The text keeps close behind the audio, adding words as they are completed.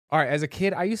All right, as a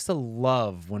kid, I used to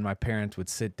love when my parents would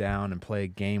sit down and play a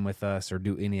game with us or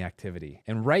do any activity.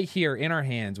 And right here in our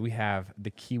hands, we have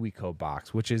the KiwiCo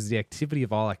box, which is the activity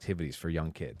of all activities for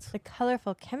young kids. The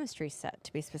colorful chemistry set,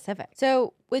 to be specific.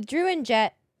 So with Drew and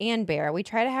Jet and Bear, we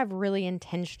try to have really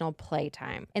intentional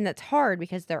playtime. And that's hard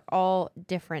because they're all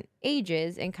different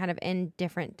ages and kind of in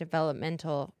different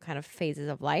developmental kind of phases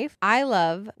of life. I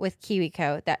love with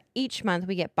KiwiCo that each month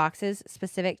we get boxes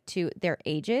specific to their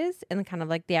ages and kind of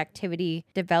like the activity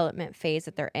development phase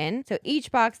that they're in. So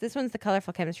each box, this one's the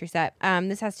colorful chemistry set.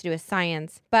 This has to do with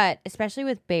science, but especially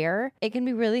with Bear, it can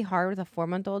be really hard with a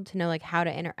 4-month-old to know like how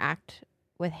to interact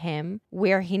with him,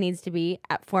 where he needs to be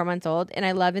at 4 months old. And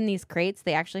I love in these crates,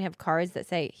 they actually have cards that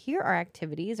say, here are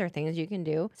activities or things you can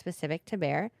do specific to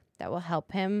Bear that will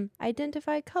help him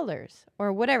identify colors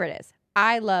or whatever it is.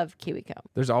 I love KiwiCo.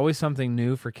 There's always something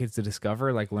new for kids to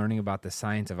discover, like learning about the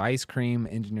science of ice cream,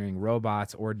 engineering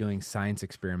robots, or doing science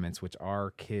experiments, which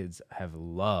our kids have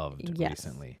loved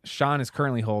recently. Sean is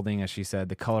currently holding, as she said,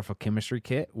 the colorful chemistry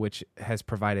kit, which has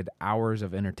provided hours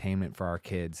of entertainment for our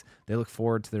kids. They look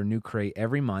forward to their new crate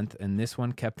every month, and this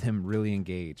one kept him really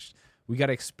engaged. We got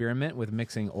to experiment with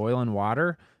mixing oil and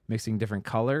water, mixing different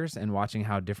colors, and watching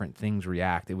how different things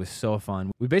react. It was so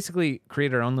fun. We basically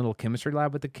created our own little chemistry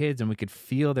lab with the kids, and we could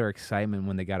feel their excitement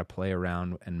when they got to play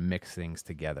around and mix things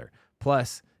together.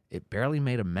 Plus, it barely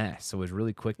made a mess, so it was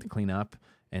really quick to clean up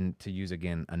and to use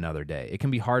again another day. It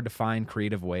can be hard to find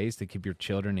creative ways to keep your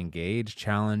children engaged,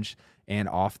 challenged, and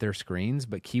off their screens,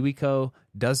 but KiwiCo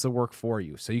does the work for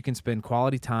you, so you can spend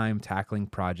quality time tackling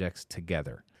projects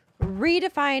together.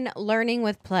 Redefine learning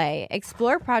with play.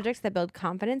 Explore projects that build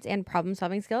confidence and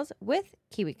problem-solving skills with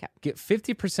KiwiCo. Get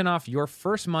 50% off your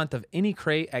first month of any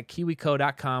crate at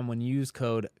kiwico.com when you use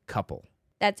code COUPLE.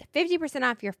 That's 50%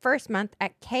 off your first month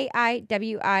at kiwico.com.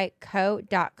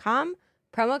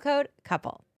 Promo code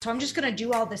COUPLE. So I'm just going to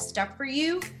do all this stuff for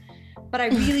you, but I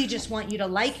really just want you to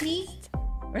like me,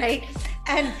 right?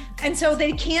 And so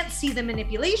they can't see the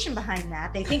manipulation behind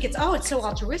that. They think it's so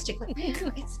altruistic. Like,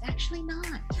 it's actually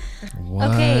not.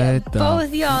 What okay,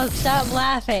 both y'all stop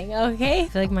laughing, okay? I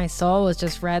feel like my soul was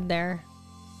just read there.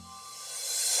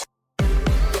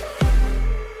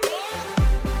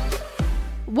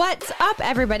 What's up,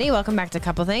 everybody? Welcome back to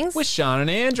Couple Things with Sean and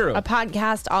Andrew, a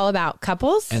podcast all about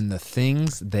couples and the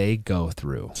things they go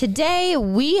through. Today,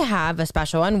 we have a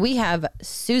special one. We have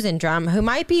Susan Drum, who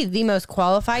might be the most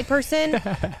qualified person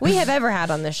we have ever had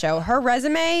on the show. Her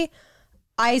resume,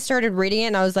 I started reading it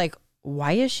and I was like,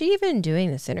 why is she even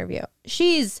doing this interview?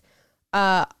 She's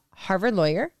a Harvard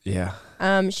lawyer. Yeah.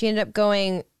 She ended up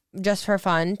going just for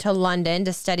fun to London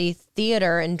to study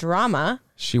theater and drama.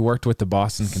 She worked with the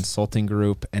Boston Consulting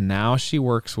Group, and now she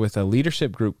works with a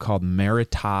leadership group called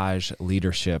Meritage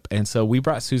Leadership. And so we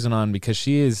brought Susan on because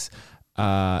she is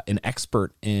an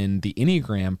expert in the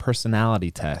Enneagram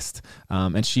personality test.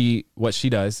 And what she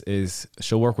does is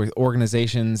she'll work with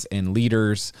organizations and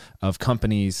leaders of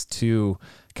companies to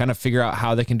kind of figure out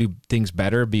how they can do things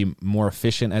better, be more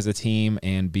efficient as a team,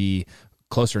 and be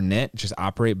closer knit, just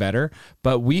operate better.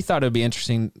 But we thought it would be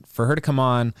interesting for her to come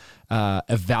on,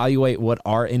 evaluate what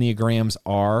our Enneagrams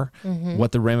are,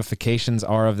 what the ramifications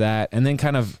are of that, and then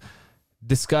kind of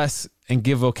discuss and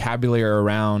give vocabulary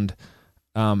around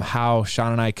how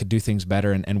Sean and I could do things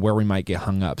better and where we might get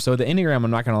hung up. So the Enneagram,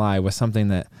 I'm not going to lie, was something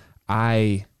that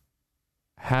I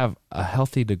have a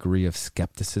healthy degree of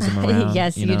skepticism around.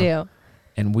 Yes, you do.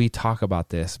 And we talk about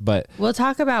this, but we'll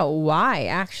talk about why,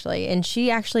 actually. And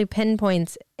she actually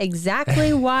pinpoints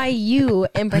exactly why you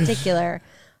in particular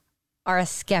are a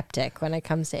skeptic when it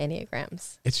comes to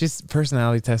Enneagrams. It's just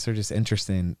personality tests are just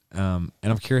interesting. And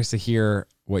I'm curious to hear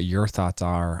what your thoughts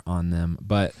are on them.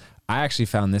 But I actually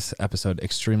found this episode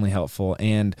extremely helpful.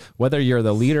 And whether you're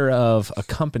the leader of a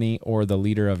company or the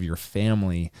leader of your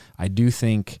family, I do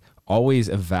think always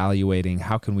evaluating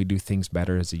how can we do things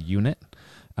better as a unit.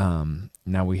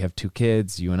 Now we have 2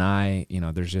 kids, you and I,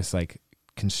 there's just like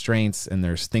constraints and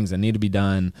there's things that need to be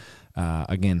done,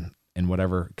 again, in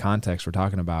whatever context we're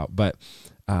talking about. But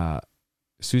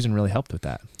Susan really helped with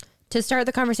that. To start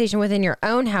the conversation within your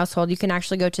own household, you can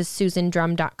actually go to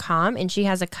susandrum.com, and she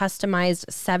has a customized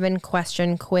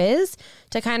 7-question quiz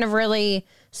to kind of really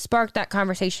spark that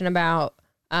conversation about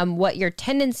what your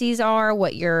tendencies are,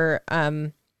 what your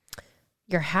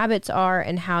habits are,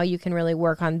 and how you can really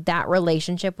work on that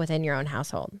relationship within your own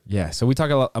household. Yeah. So we talk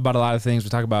about a lot of things. We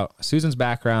talk about Susan's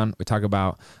background. We talk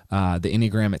about the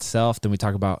Enneagram itself. Then we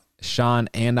talk about Sean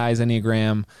and I's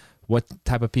Enneagram, what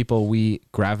type of people we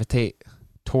gravitate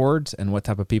towards and what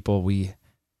type of people we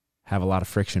have a lot of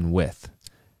friction with.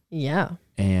 Yeah.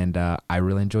 And I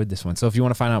really enjoyed this one. So if you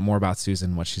want to find out more about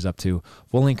Susan, what she's up to,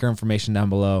 we'll link her information down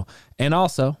below. And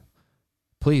also,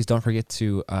 please don't forget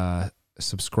to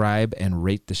subscribe and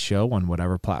rate the show on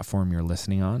whatever platform you're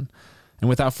listening on. And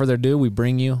without further ado, we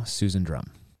bring you Susan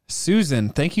Drum. Susan,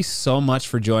 thank you so much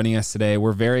for joining us today.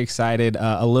 We're very excited,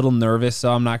 a little nervous,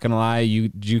 so I'm not going to lie.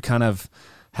 You kind of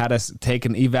had us take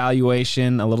an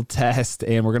evaluation, a little test,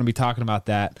 and we're going to be talking about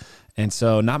that. And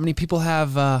so not many people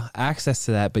have access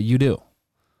to that, but you do.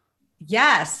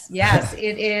 Yes.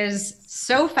 It is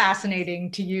so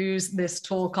fascinating to use this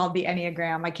tool called the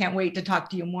Enneagram. I can't wait to talk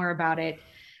to you more about it.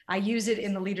 I use it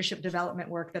in the leadership development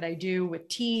work that I do with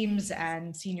teams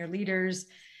and senior leaders.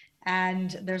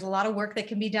 And there's a lot of work that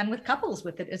can be done with couples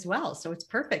with it as well. So it's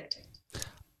perfect.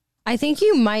 I think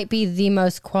you might be the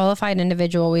most qualified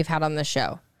individual we've had on the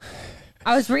show.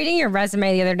 I was reading your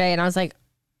resume the other day and I was like,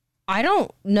 I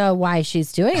don't know why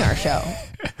she's doing our show.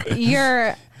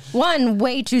 You're one,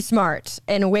 way too smart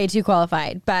and way too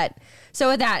qualified. But so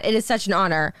with that, it is such an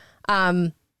honor.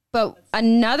 But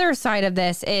another side of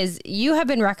this is you have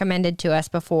been recommended to us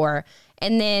before.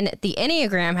 And then the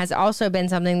Enneagram has also been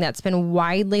something that's been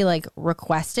widely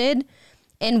requested.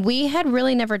 And we had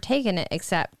really never taken it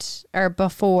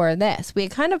before this. We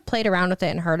had kind of played around with it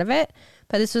and heard of it,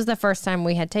 but this was the first time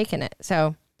we had taken it.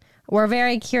 So we're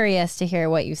very curious to hear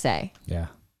what you say. Yeah.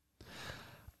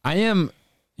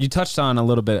 You touched on a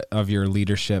little bit of your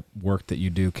leadership work that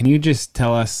you do. Can you just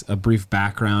tell us a brief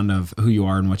background of who you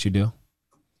are and what you do?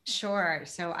 Sure.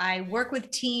 So I work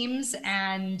with teams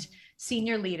and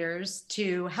senior leaders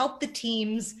to help the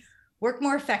teams work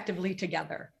more effectively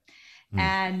together.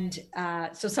 And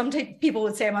so some people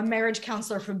would say I'm a marriage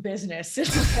counselor for business in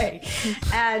a way,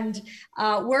 and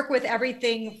work with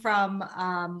everything from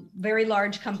very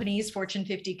large companies, Fortune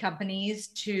 50 companies,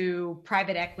 to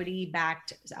private equity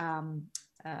backed,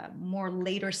 more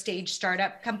later stage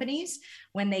startup companies.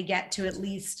 When they get to at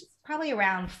least probably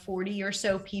around 40 or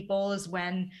so people is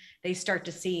when they start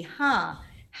to see,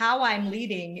 how I'm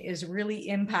leading is really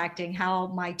impacting how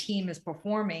my team is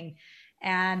performing.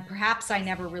 And perhaps I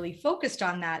never really focused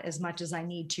on that as much as I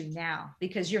need to now,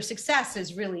 because your success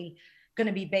is really going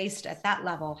to be based at that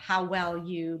level, how well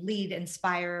you lead,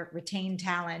 inspire, retain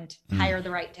talent, hire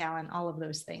the right talent, all of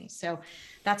those things. So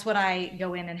that's what I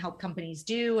go in and help companies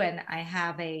do. And I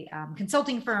have a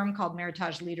consulting firm called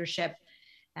Meritage Leadership,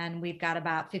 and we've got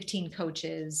about 15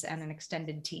 coaches and an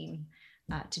extended team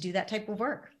to do that type of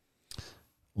work.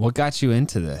 What got you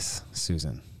into this,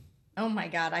 Susan? Oh my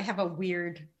God, I have a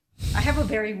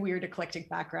very weird eclectic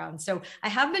background. So I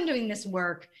have been doing this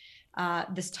work,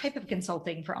 this type of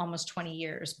consulting for almost 20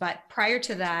 years. But prior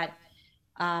to that,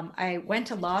 I went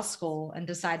to law school and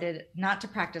decided not to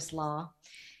practice law.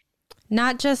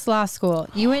 Not just law school.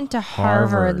 You went to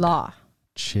Harvard Law.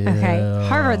 Chill. Okay,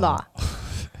 Harvard Law.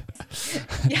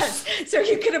 Yes. So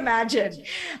you can imagine,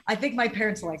 I think my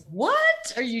parents were like,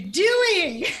 what are you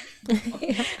doing?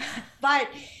 But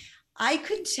I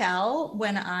could tell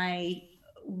when I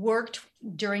worked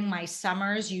during my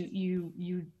summers,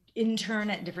 you intern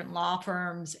at different law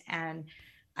firms. And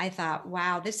I thought,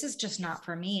 wow, this is just not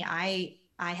for me. I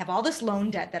have all this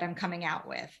loan debt that I'm coming out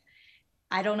with.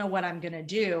 I don't know what I'm going to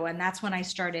do. And that's when I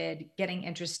started getting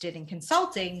interested in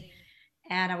consulting.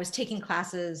 And I was taking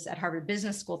classes at Harvard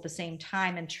Business School at the same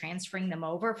time and transferring them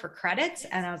over for credits.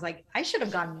 And I was like, I should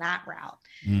have gone that route.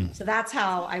 So that's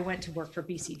how I went to work for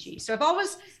BCG. So I've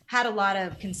always had a lot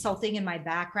of consulting in my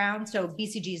background. So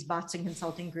BCG is Boston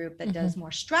Consulting Group that does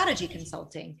more strategy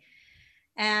consulting.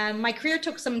 And my career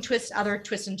took some other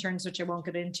twists and turns, which I won't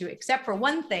get into, except for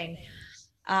one thing.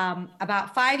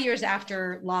 About 5 years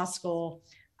after law school,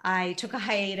 I took a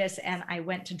hiatus and I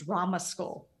went to drama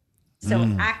school. So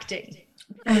acting.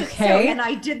 Okay. And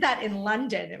I did that in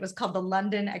London. It was called the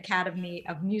London Academy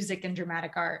of Music and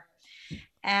Dramatic Art.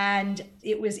 And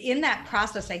it was in that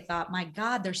process, I thought, my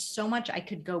God, there's so much I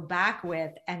could go back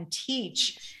with and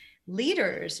teach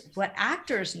leaders what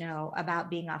actors know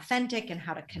about being authentic and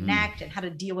how to connect and how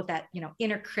to deal with that,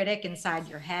 inner critic inside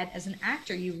your head. As an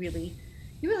actor, you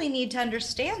really need to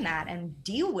understand that and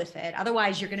deal with it.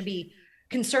 Otherwise, you're going to be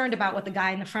concerned about what the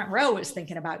guy in the front row is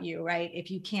thinking about you, right? If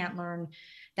you can't learn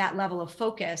that level of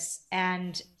focus.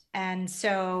 And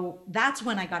so that's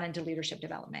when I got into leadership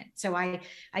development. So I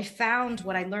found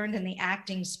what I learned in the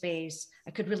acting space,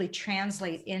 I could really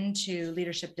translate into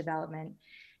leadership development,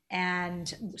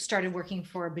 and started working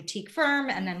for a boutique firm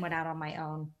and then went out on my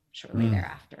own shortly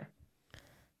thereafter.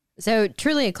 So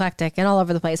truly eclectic and all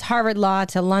over the place. Harvard Law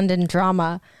to London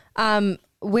drama.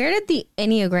 Where did the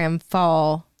Enneagram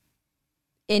fall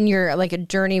in your a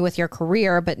journey with your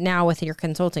career, but now with your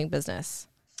consulting business?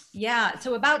 Yeah.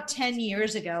 So about 10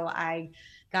 years ago, I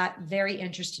got very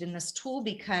interested in this tool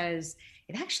because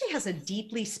it actually has a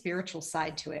deeply spiritual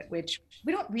side to it, which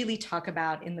we don't really talk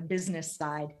about in the business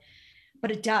side,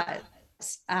 but it does.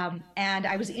 And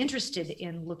I was interested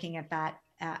in looking at that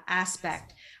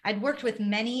aspect. I'd worked with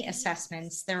many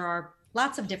assessments. There are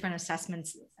lots of different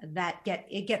assessments that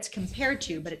it gets compared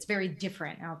to, but it's very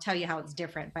different. And I'll tell you how it's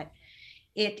different. But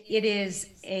it is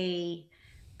a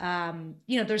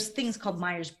there's things called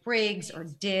Myers-Briggs or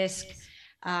DISC,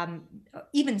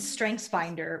 even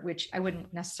StrengthsFinder, which I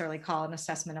wouldn't necessarily call an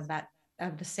assessment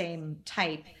of the same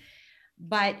type.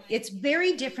 But it's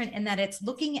very different in that it's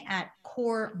looking at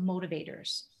core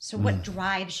motivators. So what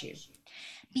drives you?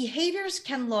 Behaviors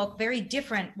can look very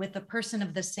different with a person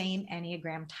of the same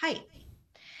Enneagram type.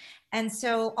 And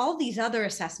so all these other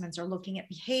assessments are looking at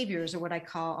behaviors, or what I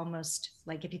call almost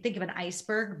like, if you think of an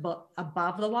iceberg but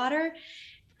above the water,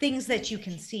 things that you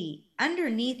can see.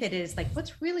 Underneath it is like,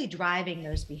 what's really driving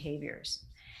those behaviors?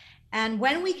 And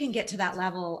when we can get to that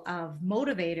level of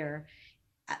motivator,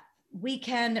 we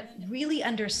can really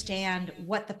understand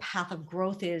what the path of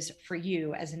growth is for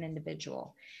you as an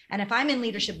individual. And if I'm in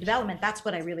leadership development, that's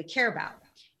what I really care about.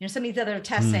 You know, some of these other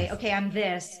tests say, okay, I'm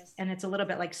this, and it's a little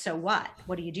bit like, so what?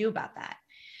 What do you do about that?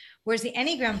 Whereas the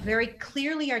Enneagram very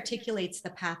clearly articulates the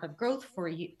path of growth for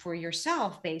you, for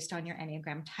yourself, based on your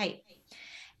Enneagram type.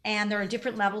 And there are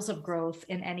different levels of growth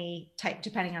in any type,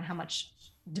 depending on how much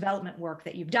development work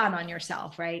that you've done on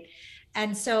yourself, right?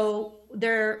 And so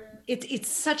it's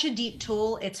such a deep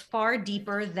tool. It's far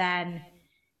deeper than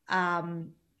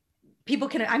people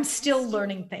can. I'm still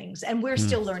learning things, and we're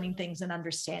still learning things and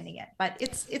understanding it. But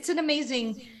it's an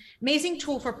amazing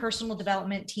tool for personal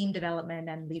development, team development,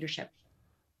 and leadership.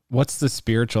 What's the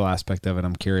spiritual aspect of it?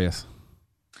 I'm curious.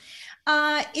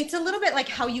 It's a little bit like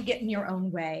how you get in your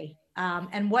own way,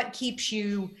 and what keeps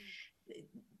you.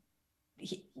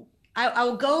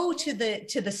 I'll go to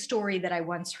the story that I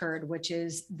once heard, which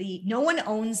is no one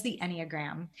owns the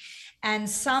Enneagram, and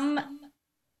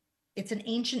it's an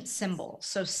ancient symbol.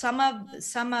 So some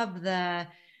of the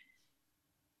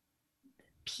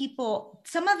people,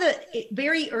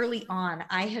 very early on,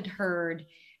 I had heard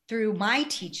through my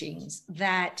teachings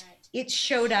that it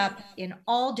showed up in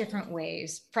all different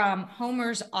ways, from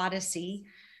Homer's Odyssey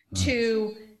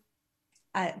to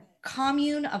a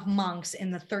commune of monks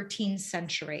in the 13th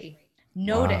century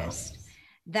noticed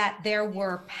that there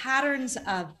were patterns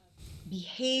of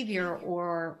behavior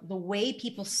or the way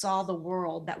people saw the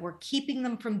world that were keeping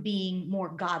them from being more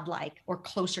godlike or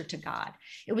closer to God.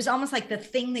 It was almost like the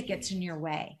thing that gets in your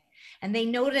way. And they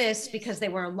noticed, because they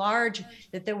were large,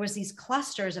 that there was these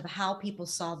clusters of how people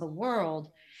saw the world.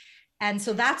 And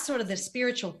so that's sort of the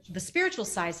spiritual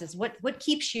side is what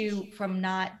keeps you from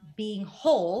not being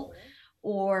whole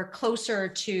or closer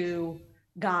to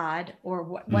God, or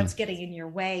what's getting in your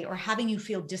way, or having you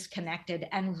feel disconnected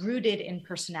and rooted in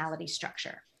personality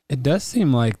structure. It does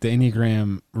seem like the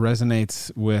Enneagram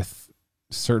resonates with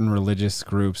certain religious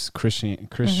groups,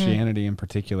 Christianity in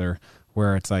particular,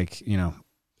 where it's like, you know,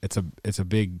 it's a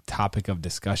big topic of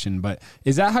discussion. But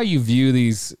is that how you view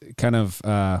these kind of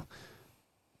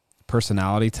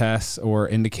personality tests or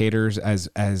indicators,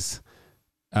 as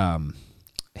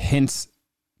hints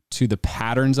to the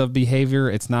patterns of behavior?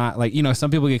 It's not like, you know, some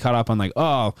people get caught up on like,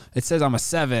 oh, it says I'm a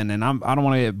 7 and I don't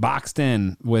want to get boxed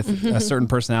in with a certain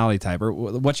personality type. Or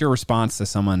what's your response to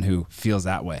someone who feels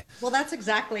that way? Well, that's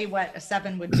exactly what a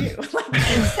 7 would do. Like,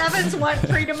 7s want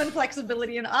freedom and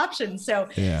flexibility and options. So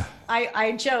yeah,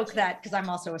 I joke that, because I'm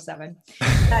also a 7,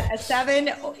 that a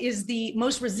 7 is the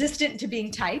most resistant to being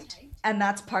typed. And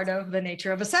that's part of the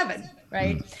nature of a 7,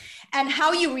 right? And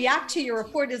how you react to your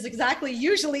report is exactly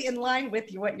usually in line with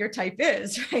what your type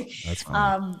is, right? That's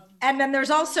funny. And then there's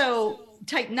also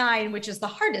type 9, which is the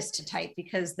hardest to type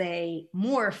because they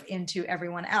morph into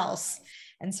everyone else.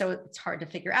 And so it's hard to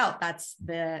figure out. That's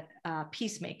the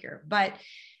peacemaker. But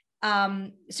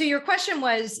so your question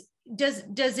was, does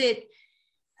it,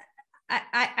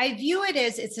 I view it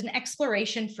as it's an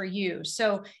exploration for you.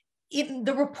 So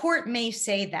the report may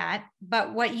say that,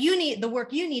 but the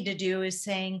work you need to do is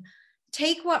saying,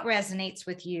 take what resonates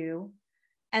with you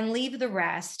and leave the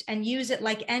rest, and use it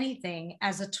like anything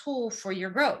as a tool for your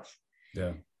growth.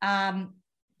 Yeah.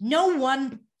 No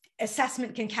one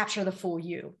assessment can capture the full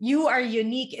you. You are a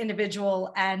unique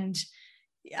individual, and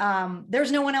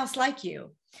there's no one else like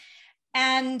you.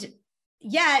 And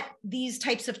yet these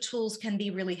types of tools can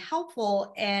be really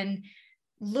helpful in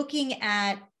looking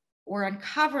at or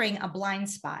uncovering a blind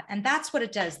spot. And that's what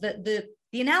it does. The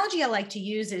The analogy I like to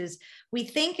use is we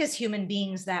think as human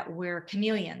beings that we're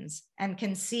chameleons and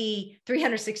can see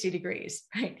 360 degrees,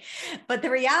 right? But the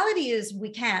reality is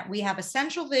we can't. We have a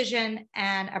central vision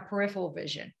and a peripheral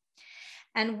vision.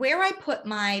 And where I put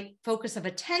my focus of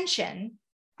attention,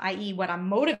 i.e. what I'm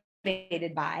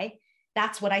motivated by,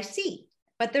 that's what I see.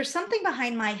 But there's something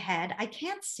behind my head I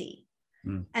can't see.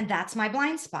 And that's my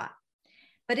blind spot.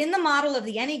 But in the model of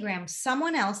the Enneagram,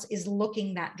 someone else is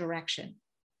looking that direction.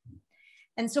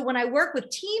 And so when I work with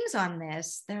teams on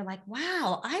this, they're like,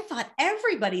 wow, I thought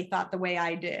everybody thought the way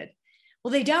I did.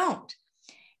 Well, they don't.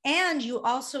 And you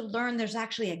also learn there's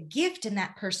actually a gift in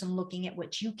that person looking at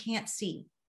what you can't see.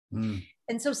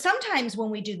 And so sometimes when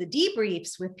we do the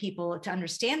debriefs with people to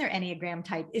understand their Enneagram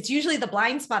type, it's usually the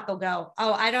blind spot. They'll go,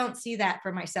 oh, I don't see that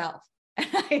for myself.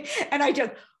 And I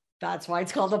joke, that's why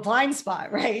it's called a blind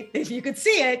spot, right? If you could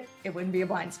see it, it wouldn't be a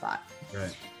blind spot.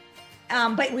 Right.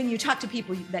 But when you talk to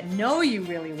people that know you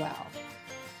really well,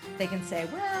 they can say,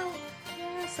 well,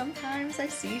 yeah, sometimes I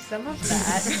see some of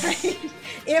that, right?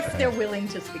 If they're willing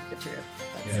to speak the truth.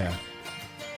 Yeah.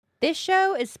 This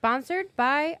show is sponsored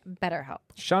by BetterHelp.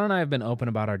 Sean and I have been open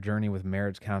about our journey with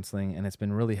marriage counseling, and it's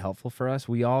been really helpful for us.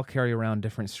 We all carry around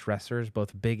different stressors,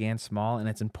 both big and small, and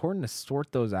it's important to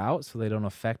sort those out so they don't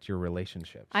affect your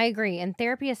relationships. I agree. And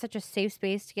therapy is such a safe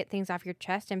space to get things off your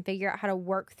chest and figure out how to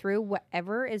work through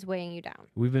whatever is weighing you down.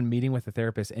 We've been meeting with a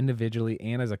therapist individually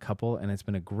and as a couple, and it's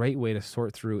been a great way to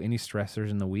sort through any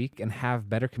stressors in the week and have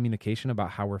better communication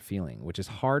about how we're feeling, which is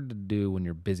hard to do when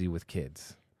you're busy with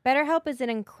kids. BetterHelp is an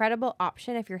incredible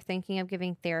option if you're thinking of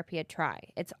giving therapy a try.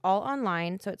 It's all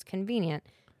online, so it's convenient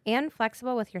and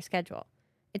flexible with your schedule.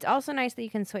 It's also nice that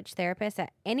you can switch therapists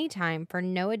at any time for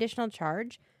no additional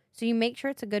charge, so you make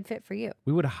sure it's a good fit for you.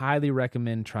 We would highly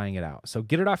recommend trying it out. So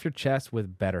get it off your chest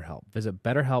with BetterHelp. Visit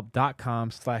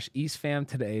BetterHelp.com/EastFam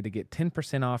today to get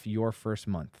 10% off your first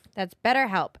month. That's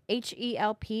BetterHelp,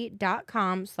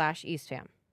 HELP.com/EastFam.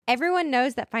 Everyone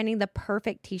knows that finding the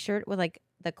perfect t-shirt with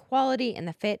the quality and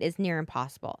the fit is near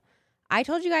impossible. I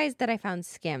told you guys that I found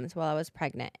Skims while I was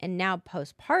pregnant, and now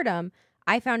postpartum,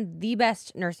 I found the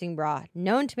best nursing bra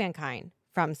known to mankind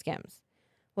from Skims.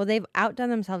 Well, they've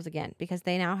outdone themselves again because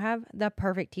they now have the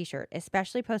perfect t-shirt,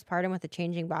 especially postpartum with a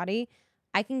changing body.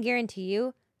 I can guarantee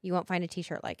you won't find a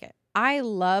t-shirt like it. I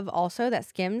love also that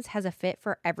Skims has a fit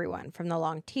for everyone, from the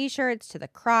long t-shirts to the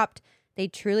cropped. They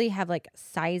truly have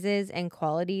sizes and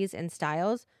qualities and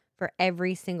styles for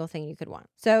every single thing you could want.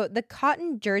 So the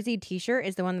cotton jersey t-shirt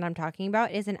is the one that I'm talking about.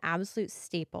 It is an absolute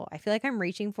staple. I feel like I'm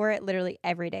reaching for it literally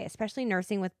every day, especially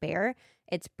nursing with Bear.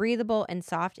 It's breathable and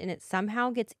soft, and it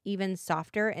somehow gets even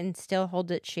softer and still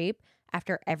holds its shape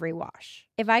after every wash.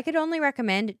 If I could only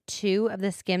recommend 2 of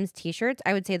the Skims t-shirts,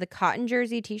 I would say the cotton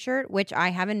jersey t-shirt, which I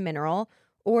have in mineral,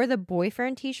 or the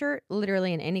boyfriend t-shirt,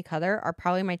 literally in any color, are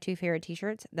probably my 2 favorite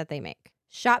t-shirts that they make.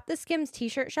 Shop the Skims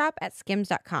t-shirt shop at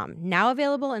skims.com. Now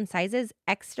available in sizes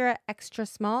extra, extra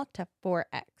small to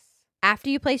 4X. After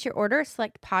you place your order,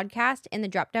 select podcast in the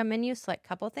drop-down menu, select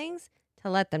couple things to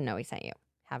let them know we sent you.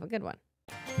 Have a good one.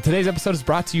 Today's episode is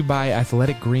brought to you by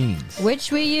Athletic Greens.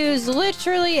 Which we use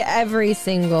literally every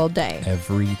single day.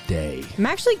 Every day. I'm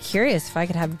actually curious if I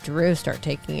could have Drew start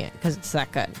taking it because it's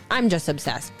that good. I'm just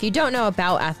obsessed. If you don't know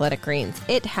about Athletic Greens,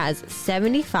 it has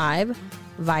 75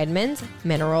 vitamins,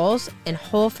 minerals, and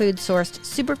whole food sourced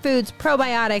superfoods,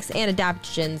 probiotics, and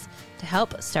adaptogens to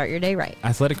help start your day right.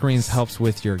 Athletic Greens helps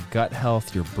with your gut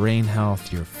health, your brain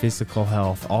health, your physical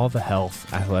health, all the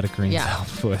health Athletic Greens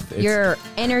helps with. Your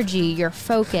energy, your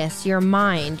focus, your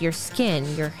mind, your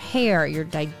skin, your hair, your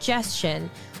digestion,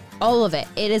 all of it.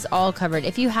 It is all covered.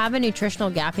 If you have a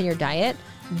nutritional gap in your diet,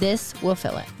 this will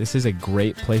fill it. This is a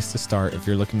great place to start if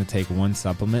you're looking to take one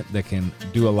supplement that can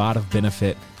do a lot of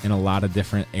benefit in a lot of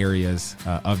different areas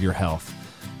of your health.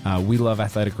 We love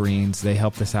Athletic Greens. They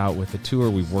helped us out with the tour.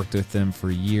 We've worked with them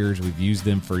for years. We've used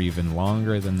them for even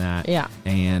longer than that. Yeah.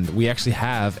 And we actually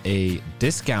have a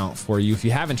discount for you. If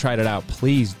you haven't tried it out,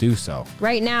 please do so.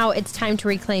 Right now, it's time to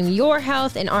reclaim your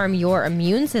health and arm your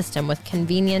immune system with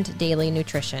convenient daily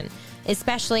nutrition,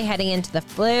 especially heading into the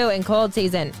flu and cold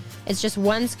season. It's just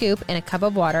 1 scoop in a cup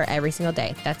of water every single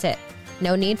day. That's it.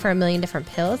 No need for a million different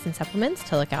pills and supplements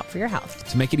to look out for your health.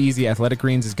 To make it easy, Athletic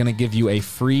Greens is going to give you a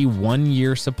free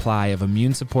 1-year supply of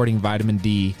immune-supporting vitamin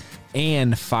D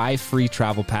and 5 free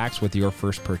travel packs with your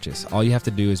first purchase. All you have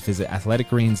to do is visit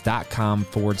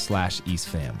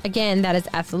athleticgreens.com/EastFam. Again, that is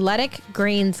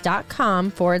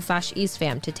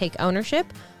athleticgreens.com/EastFam to take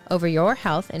ownership over your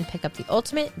health and pick up the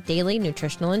ultimate daily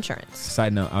nutritional insurance.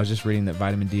 Side note, I was just reading that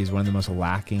vitamin D is one of the most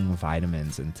lacking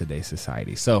vitamins in today's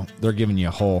society. So they're giving you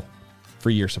a whole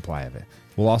free year supply of it.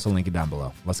 We'll also link it down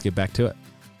below. Let's get back to it.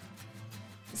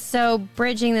 So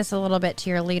bridging this a little bit to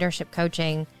your leadership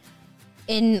coaching,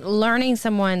 in learning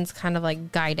someone's kind of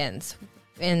like guidance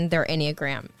in their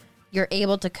Enneagram, you're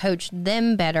able to coach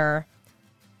them better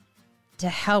to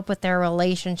help with their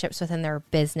relationships within their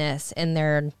business and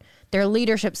their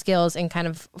leadership skills and kind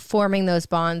of forming those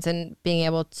bonds and being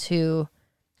able to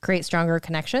create stronger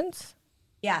connections.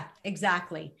 Yeah,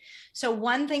 exactly. So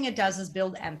one thing it does is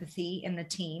build empathy in the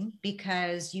team,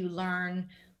 because you learn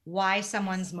why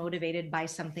someone's motivated by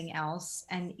something else,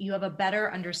 and you have a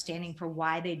better understanding for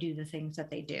why they do the things that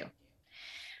they do.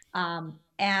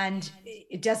 And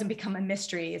it doesn't become a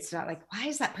mystery. It's not like, why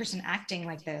is that person acting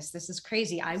like this? This is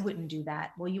crazy. I wouldn't do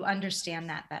that. Well, you understand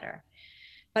that better.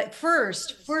 But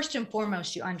first and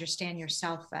foremost, you understand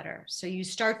yourself better. So you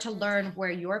start to learn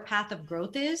where your path of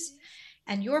growth is.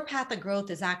 And your path of growth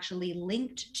is actually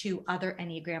linked to other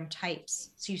Enneagram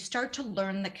types. So you start to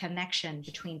learn the connection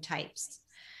between types.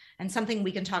 And something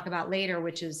we can talk about later,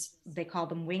 which is, they call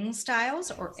them wing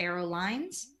styles or arrow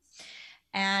lines.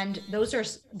 And those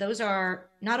are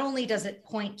not only does it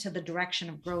point to the direction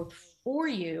of growth for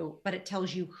you, but it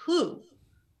tells you who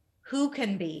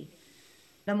can be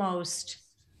the most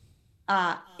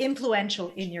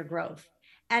influential in your growth.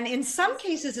 And in some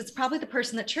cases, it's probably the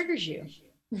person that triggers you.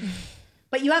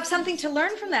 But you have something to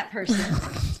learn from that person.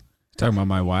 Talking about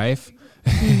my wife.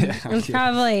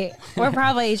 We're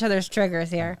probably each other's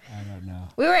triggers here. I don't know.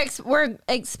 We're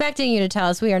expecting you to tell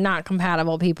us we are not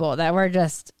compatible people, that we're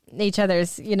just each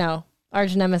other's,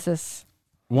 arch nemesis.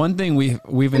 One thing we've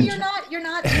you're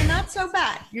not so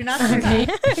bad. You're not so bad.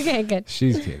 Okay, good.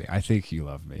 She's kidding. I think you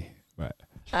love me, but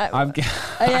I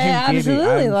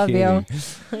absolutely love you.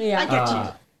 Yeah, I get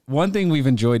you. One thing we've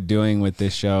enjoyed doing with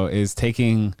this show is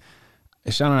taking,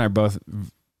 Sean and I are both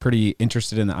pretty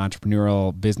interested in the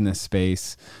entrepreneurial business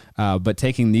space, but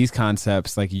taking these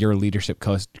concepts like your leadership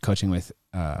coaching with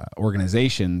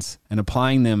organizations and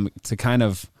applying them to kind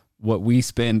of what we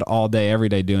spend all day, every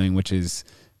day doing, which is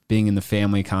being in the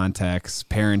family context,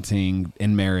 parenting,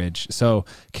 in marriage. So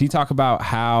can you talk about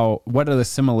what are the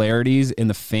similarities in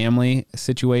the family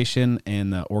situation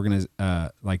and the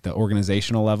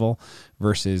organizational level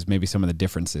versus maybe some of the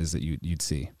differences that you'd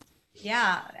see?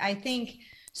 Yeah, I think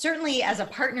certainly as a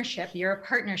partnership, you're a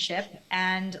partnership,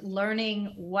 and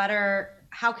learning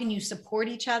how can you support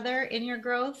each other in your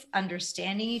growth,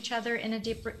 understanding each other in a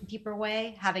deeper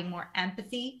way, having more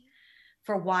empathy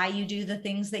for why you do the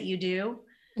things that you do.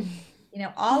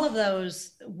 All of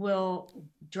those will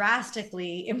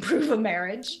drastically improve a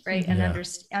marriage, right? And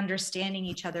understanding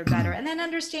each other better, and then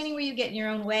understanding where you get in your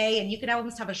own way. And you could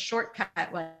almost have a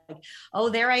shortcut, like, oh,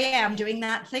 there I am doing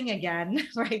that thing again,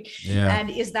 right? Yeah.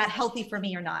 And is that healthy for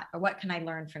me or not? Or what can I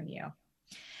learn from you?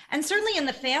 And certainly in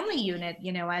the family unit,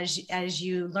 as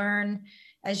you learn,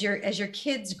 as your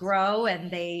kids grow and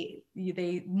they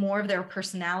more of their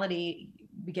personality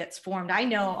gets formed. I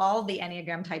know all the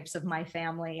Enneagram types of my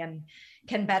family and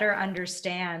can better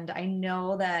understand. I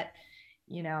know that,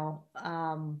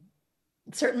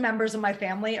 certain members of my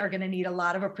family are going to need a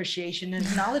lot of appreciation and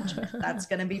acknowledgement. That's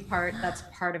going to be part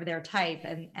of their type.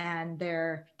 And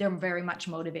they're very much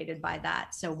motivated by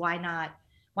that. So why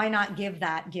not give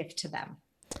that gift to them?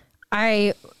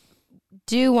 I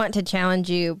do want to challenge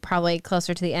you probably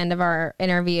closer to the end of our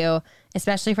interview,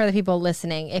 especially for the people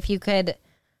listening. If you could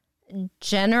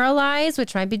generalize,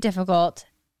 which might be difficult,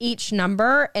 each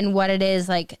number and what it is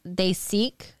like they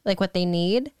seek, like what they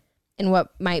need, and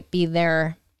what might be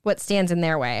what stands in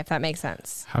their way, if that makes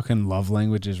sense. How can love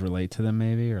languages relate to them,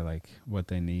 maybe, or like what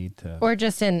they need to, or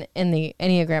just in the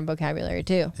Enneagram vocabulary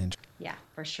too. Yeah,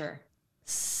 for sure.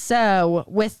 So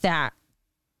with that,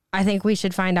 I think we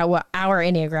should find out what our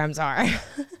Enneagrams are.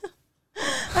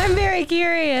 I'm very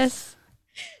curious.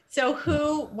 So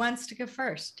who wants to go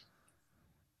first?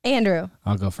 Andrew.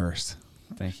 I'll go first.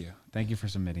 Thank you. Thank you for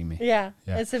submitting me. Yeah.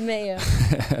 I submit you.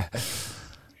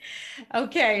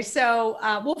 Okay. So,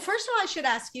 well, first of all, I should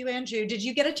ask you, Andrew, did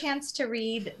you get a chance to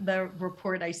read the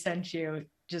report I sent you?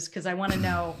 Just because I want to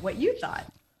know what you thought.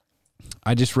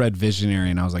 I just read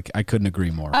Visionary and I was like, I couldn't agree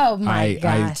more. Oh my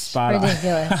gosh.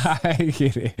 Ridiculous.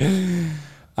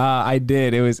 I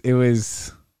did. It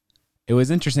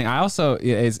was interesting. I also,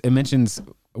 it mentions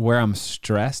where I'm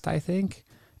stressed, I think.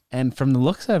 And from the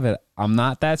looks of it, I'm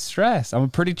not that stressed. I'm a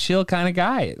pretty chill kind of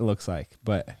guy, it looks like.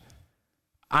 But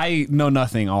I know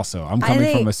nothing also. I'm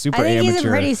coming from a super amateur. He's a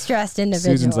pretty stressed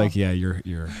individual. Susan's like, yeah, you're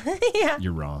you're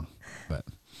wrong. But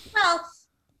well,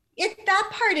 that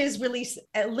part is really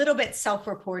a little bit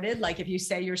self-reported. Like if you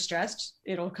say you're stressed,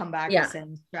 it'll come back as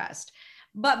in stressed.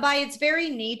 But by its very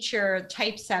nature,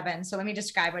 type 7. So let me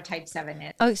describe what type 7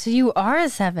 is. Oh, so you are a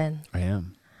 7. I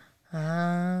am.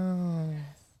 Oh.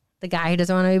 The guy who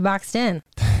doesn't want to be boxed in.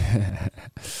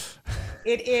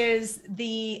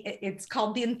 It's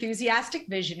called the enthusiastic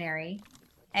visionary,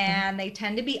 and they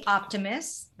tend to be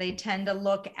optimists. They tend to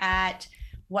look at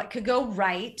what could go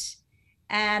right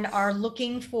and are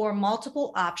looking for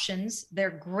multiple options. They're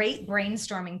great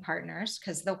brainstorming partners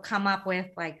because they'll come up with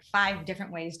like 5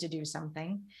 different ways to do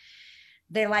something.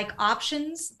 They like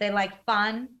options, they like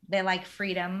fun, they like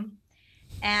freedom.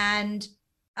 And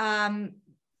fun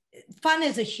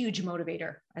is a huge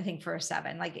motivator, I think, for a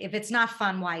 7. Like, if it's not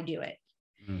fun, why do it?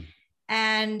 Mm.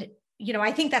 And,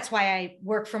 I think that's why I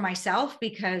work for myself,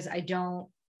 because I don't,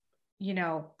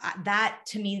 that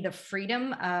to me, the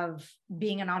freedom of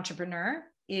being an entrepreneur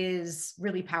is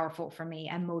really powerful for me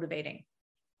and motivating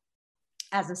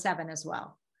as a 7 as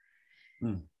well.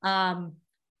 Mm.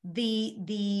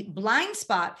 The blind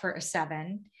spot for a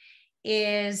 7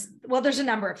 is, well, there's a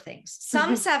number of things.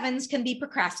 Some 7s can be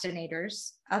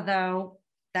procrastinators, although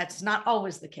that's not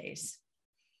always the case.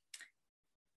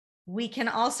 We can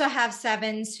also have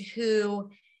 7s who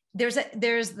there's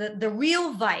the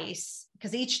real vice,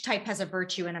 because each type has a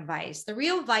virtue and a vice. The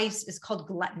real vice is called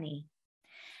gluttony.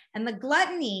 And the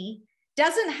gluttony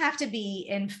doesn't have to be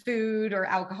in food or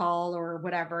alcohol or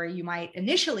whatever you might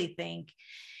initially think.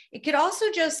 It could also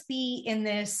just be in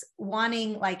this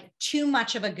wanting like too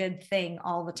much of a good thing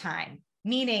all the time,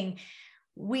 meaning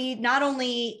we not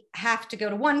only have to go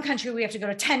to one country, we have to go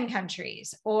to 10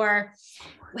 countries. Or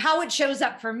how it shows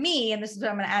up for me, and this is what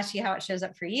I'm going to ask you how it shows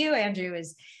up for you, Andrew,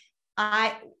 is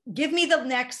give me the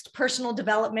next personal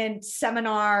development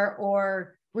seminar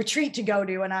or retreat to go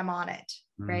to, and I'm on it,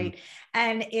 right?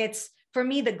 And it's, for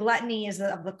me, the gluttony is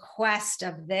of the quest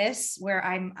of this, where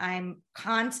I'm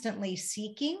constantly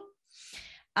seeking,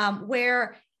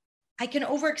 where I can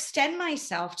overextend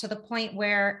myself to the point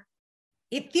where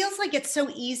it feels like it's so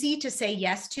easy to say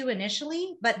yes to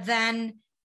initially, but then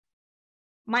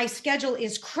my schedule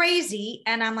is crazy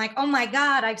and I'm like, oh my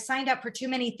God, I've signed up for too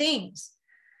many things.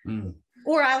 Mm.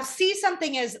 Or I'll see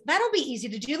something as, that'll be easy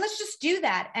to do, let's just do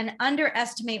that, and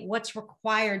underestimate what's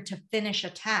required to finish a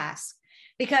task,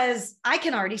 because I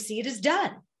can already see it as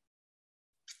done.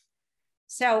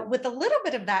 So with a little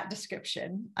bit of that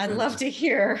description, I'd love to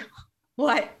hear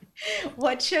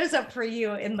what shows up for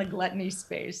you in the gluttony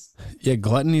space. Yeah,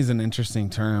 gluttony is an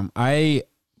interesting term. I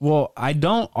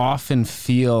don't often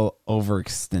feel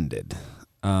overextended.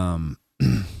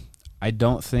 I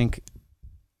don't think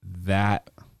that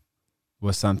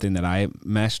was something that I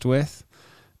meshed with,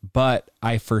 but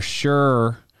I for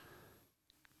sure,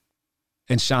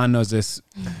 and Sean knows this,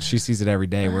 she sees it every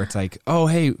day, where it's like, oh,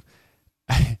 hey,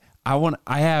 I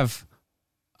have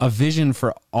a vision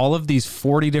for all of these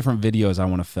 40 different videos I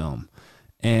want to film.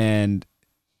 And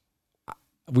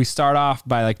we start off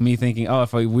by like me thinking, oh,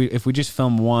 if we just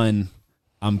film one,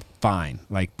 I'm fine.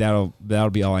 Like that'll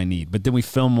be all I need. But then we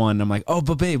film one and I'm like, oh,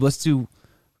 but babe, let's do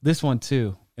this one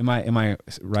too. Am I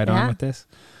right on with this?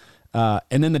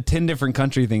 And then the 10 different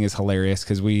country thing is hilarious,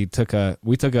 because we took a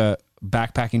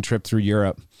backpacking trip through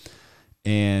Europe,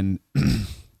 and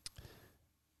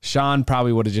Sean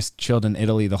probably would have just chilled in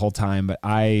Italy the whole time, but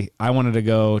I wanted to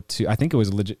go to, I think it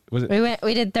was legit. Was it?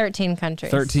 We did 13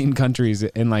 countries. 13 countries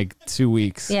in like 2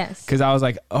 weeks. Yes. Because I was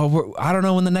like, oh, I don't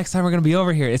know when the next time we're going to be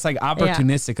over here. It's like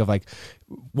opportunistic of like,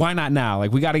 why not now?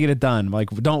 Like, we got to get it done. Like,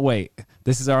 don't wait.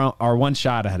 This is our one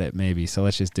shot at it maybe. So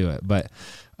let's just do it. But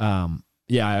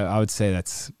yeah, I would say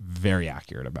that's very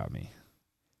accurate about me.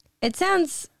 It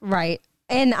sounds right.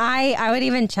 And I would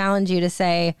even challenge you to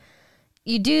say,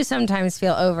 you do sometimes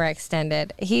feel overextended.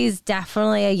 He's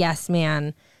definitely a yes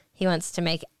man. He wants to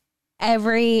make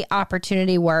every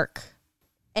opportunity work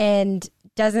and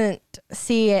doesn't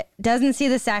see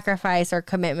the sacrifice or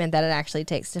commitment that it actually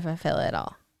takes to fulfill it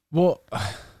all. Well,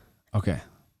 okay.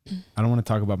 I don't want to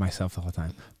talk about myself the whole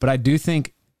time, but I do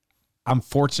think I'm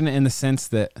fortunate in the sense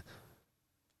that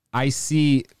I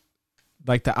see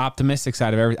like the optimistic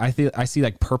side of everything. I see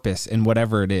like purpose in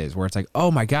whatever it is, where it's like, oh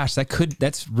my gosh,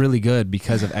 that's really good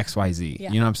because of XYZ.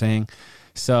 Yeah. You know what I'm saying?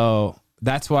 So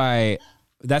that's why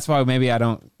maybe I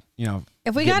don't,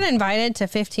 if we got invited to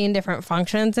 15 different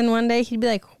functions in one day, he'd be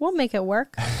like, we'll make it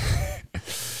work.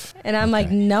 And I'm like,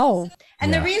 no.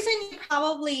 And the reason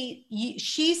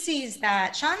she sees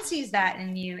that, Sean sees that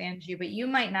in you, Andrew, but you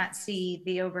might not see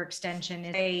the overextension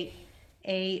is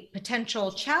a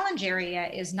potential challenge area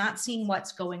is not seeing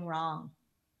what's going wrong.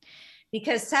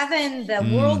 Because 7, the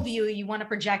worldview you want to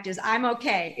project is, I'm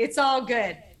okay. It's all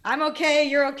good. I'm okay.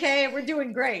 You're okay. We're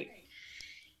doing great.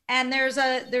 And there's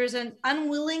an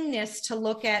unwillingness to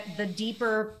look at the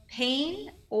deeper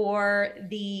pain or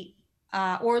the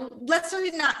or let's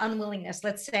say not unwillingness,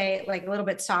 let's say like a little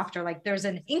bit softer, like there's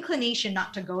an inclination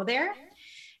not to go there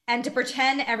and to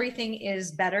pretend everything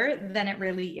is better than it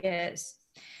really is.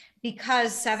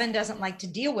 Because 7 doesn't like to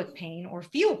deal with pain or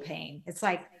feel pain. It's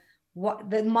like, what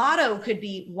the motto could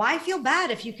be, why feel bad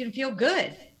if you can feel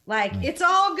good? Like, it's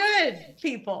all good,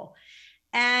 people.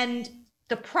 And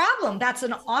the problem, that's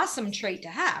an awesome trait to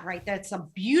have, right? That's a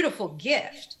beautiful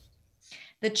gift.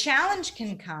 The challenge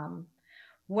can come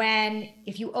when,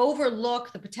 if you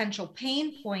overlook the potential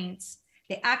pain points,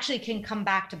 they actually can come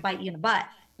back to bite you in the butt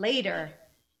later,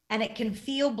 and it can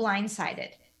feel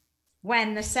blindsided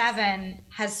when the 7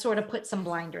 has sort of put some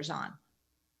blinders on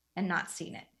and not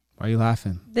seen it. Why are you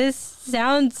laughing? This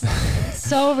sounds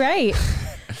so right.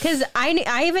 Because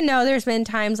I even know there's been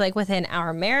times like within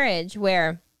our marriage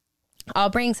where I'll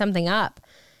bring something up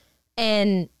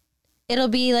and it'll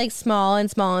be like small and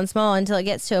small and small until it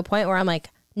gets to a point where I'm like,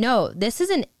 no, this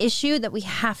is an issue that we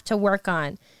have to work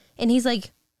on. And he's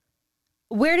like,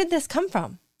 where did this come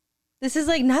from? This is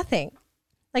like nothing.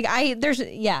 Like it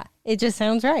just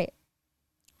sounds right.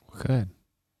 Good.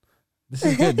 This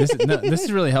is good. This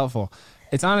is really helpful.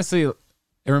 It's honestly, it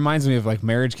reminds me of like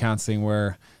marriage counseling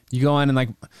where you go in and like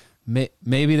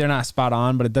maybe they're not spot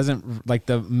on, but it doesn't, like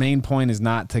the main point is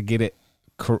not to get it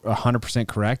 100%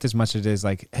 correct as much as it is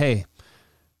like, hey,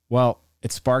 well,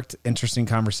 it sparked interesting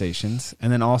conversations.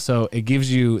 And then also it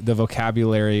gives you the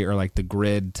vocabulary or like the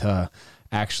grid to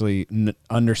actually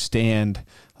understand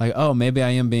like, oh, maybe I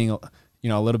am being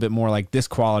a little bit more like this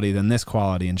quality than this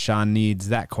quality, and Sean needs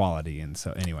that quality. And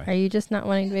so anyway. Are you just not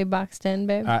wanting to be boxed in,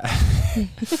 babe?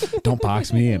 Don't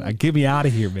box me in. Get me out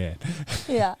of here, man.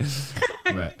 Yeah.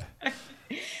 But,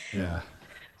 yeah.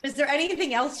 Is there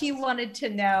anything else you wanted to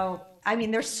know? I mean,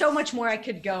 there's so much more I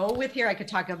could go with here. I could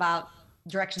talk about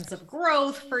directions of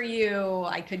growth for you.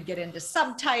 I could get into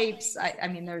subtypes. I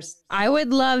mean, I would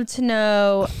love to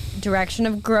know direction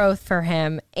of growth for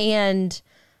him. And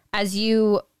as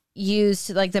you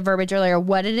used like the verbiage earlier,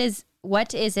 what is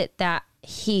it that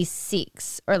he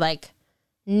seeks or like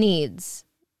needs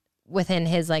within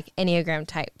his like Enneagram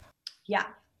type? Yeah,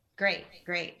 great.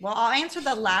 Well, I'll answer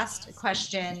the last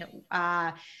question.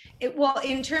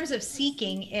 In terms of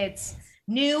seeking, it's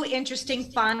new,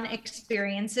 interesting, fun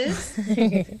experiences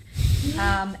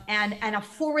and a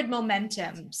forward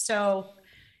momentum. So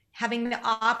having the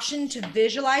option to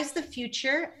visualize the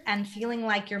future and feeling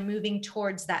like you're moving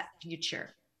towards that future.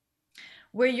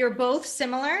 Where you're both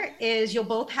similar is you'll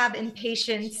both have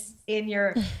impatience in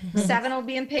your 7 will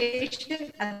be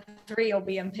impatient and 3 will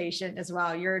be impatient as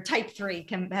well. You're type 3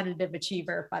 competitive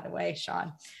achiever, by the way,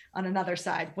 Sean, on another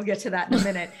side. We'll get to that in a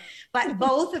minute. But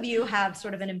both of you have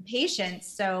sort of an impatience.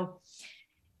 So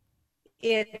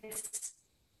it's,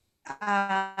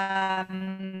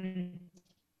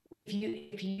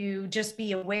 if you just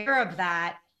be aware of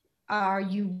that, are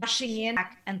you rushing in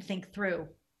and think through?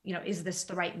 Is this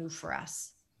the right move for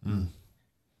us?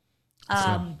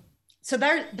 So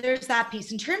there's that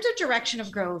piece. In terms of direction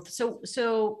of growth,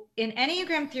 so in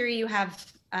Enneagram theory, you have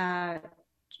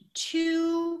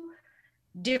 2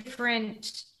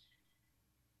 different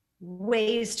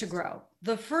ways to grow.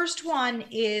 The first one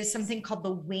is something called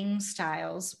the wing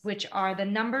styles, which are the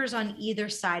numbers on either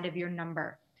side of your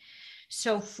number.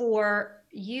 So for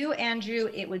you, Andrew,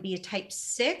 it would be a type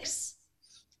 6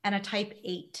 and a type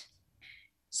 8.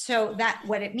 So that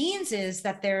what it means is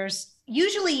that there's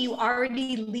usually you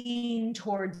already lean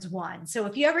towards one. So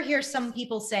if you ever hear some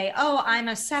people say, oh, I'm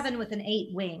a 7 with an 8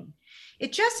 wing,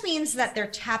 it just means that they're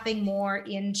tapping more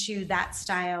into that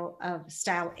style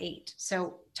 8.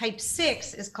 So type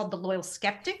 6 is called the loyal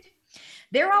skeptic.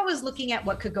 They're always looking at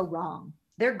what could go wrong.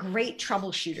 They're great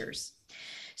troubleshooters.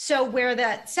 So where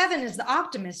that 7 is the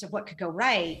optimist of what could go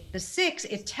right, the 6,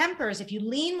 it tempers. If you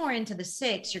lean more into the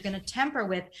 6, you're going to temper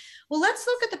with, well, let's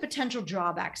look at the potential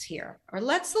drawbacks here, or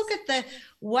let's look at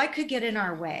what could get in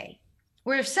our way.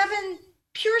 Where if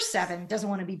pure 7 doesn't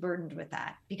want to be burdened with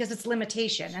that because it's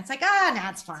limitation. It's like,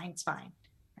 it's fine,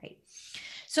 right?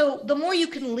 So the more you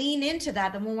can lean into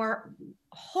that, the more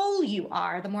whole you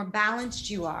are, the more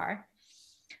balanced you are.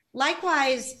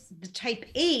 Likewise, the type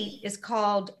 8 is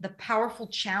called the powerful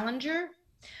challenger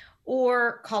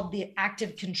or called the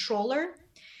active controller.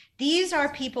 These are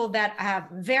people that have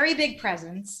very big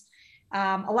presence.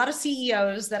 A lot of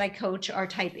CEOs that I coach are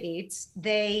type 8s.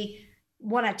 They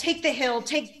want to take the hill,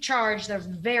 take charge. They're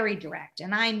very direct.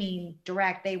 And I mean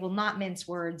direct. They will not mince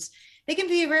words. They can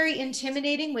be very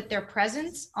intimidating with their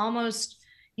presence. Almost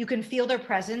you can feel their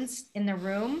presence in the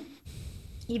room,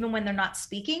 even when they're not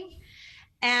speaking.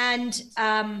 And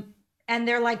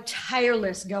they're like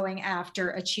tireless going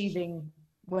after achieving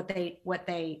what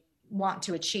they want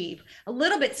to achieve. A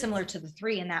little bit similar to the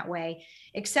 3 in that way,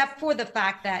 except for the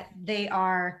fact that they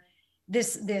are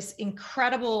this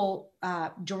incredible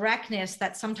directness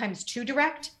that's sometimes too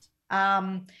direct.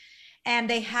 And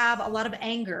they have a lot of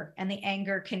anger, and the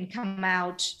anger can come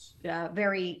out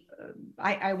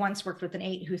I once worked with an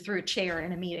 8 who threw a chair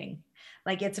in a meeting.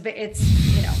 Like it's,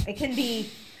 it can be,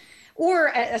 or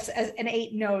as an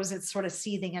 8 knows it's sort of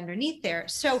seething underneath there.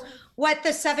 So what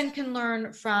the 7 can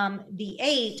learn from the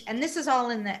 8, and this is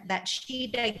all in that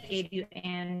sheet I gave you,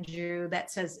 Andrew,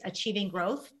 that says achieving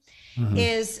growth,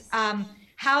 is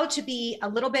how to be a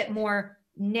little bit more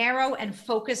narrow and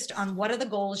focused on what are the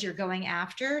goals you're going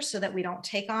after, so that we don't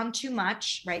take on too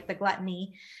much, right? The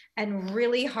gluttony, and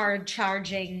really hard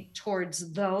charging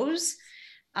towards those.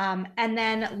 And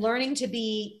then learning to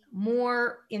be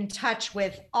more in touch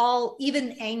with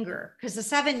even anger, because the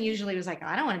 7 usually was like,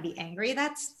 I don't want to be angry.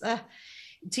 That's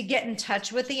to get in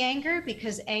touch with the anger,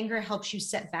 because anger helps you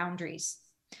set boundaries.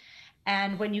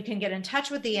 And when you can get in touch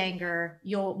with the anger,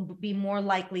 you'll be more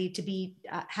likely to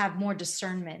have more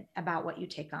discernment about what you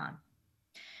take on.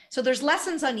 So there's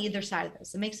lessons on either side of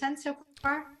this. It makes sense so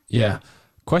far? Yeah.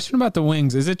 Question about the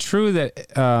wings. Is it true that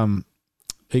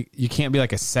you can't be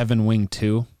like a 7 wing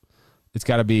 2? It's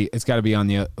got to be on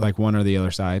the like one or the other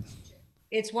side.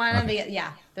 It's one of the,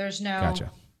 there's no,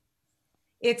 gotcha.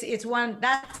 It's one,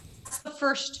 that's the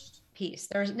first piece.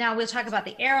 Now we'll talk about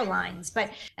the airlines,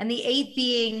 and the 8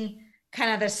 being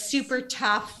kind of the super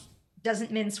tough,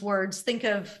 doesn't mince words. Think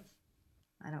of,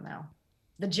 I don't know,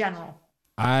 the general.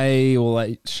 I will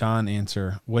let Sean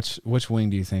answer. Which wing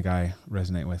do you think I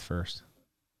resonate with first?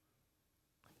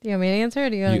 Do you want me to answer, or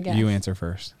do you want to guess? You answer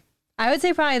first. I would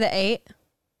say probably the 8.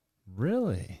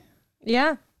 Really?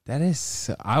 Yeah. That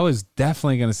is, I was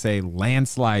definitely going to say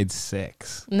landslide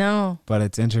 6. No. But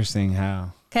it's interesting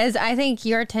how. Because I think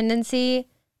your tendency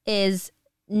is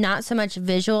not so much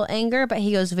visual anger, but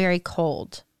he goes very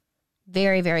cold.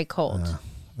 Very, very cold.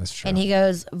 That's true. And he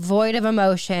goes void of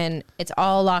emotion. It's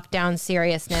all lockdown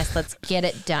seriousness. Let's get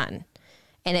it done.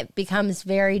 And it becomes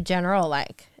very general,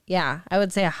 like, yeah, I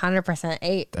would say 100%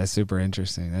 8. That's super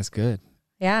interesting. That's good.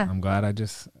 Yeah. I'm glad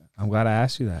I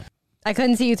asked you that. I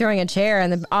couldn't see you throwing a chair in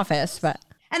the office, but.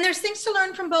 And there's things to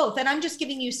learn from both. And I'm just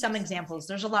giving you some examples.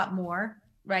 There's a lot more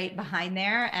right behind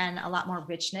there, and a lot more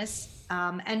richness.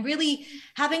 And really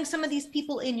having some of these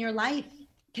people in your life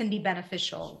can be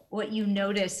beneficial. What you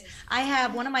notice, I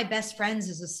have one of my best friends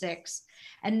is a 6,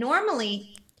 and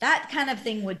normally that kind of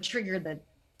thing would trigger the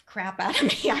crap out of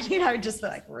me. I mean, I would just be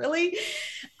like, really?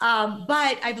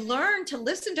 But I've learned to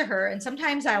listen to her, and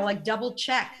sometimes I'll like double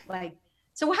check, like,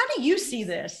 so how do you see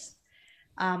this?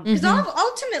 Because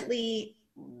ultimately,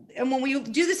 and when we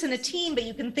do this in a team, but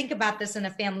you can think about this in a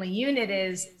family unit,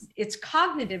 it's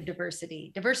cognitive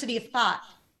diversity of thought,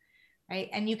 right?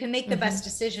 And you can make the best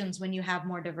decisions when you have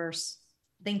more diverse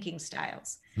thinking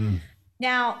styles.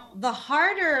 Now,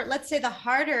 let's say the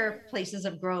harder places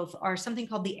of growth are something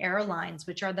called the error lines,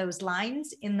 which are those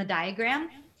lines in the diagram.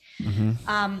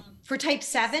 For type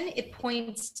 7, it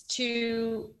points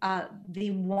to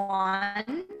the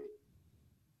 1,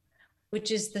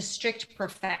 which is the strict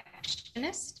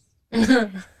perfectionist.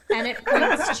 And it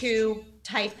points to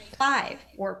type 5,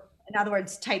 or in other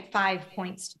words, type 5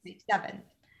 points to type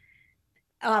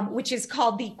 7, which is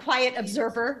called the quiet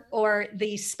observer or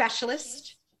the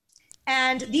specialist.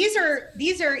 And these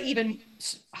are even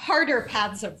harder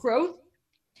paths of growth.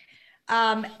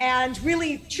 And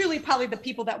really, truly, probably the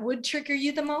people that would trigger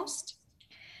you the most.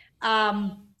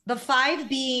 The 5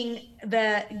 being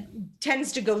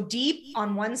tends to go deep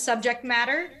on one subject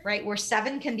matter, right? Where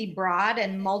 7 can be broad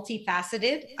and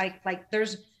multifaceted. Like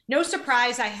there's no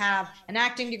surprise I have an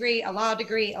acting degree, a law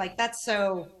degree. Like that's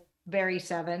so very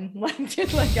 7. Like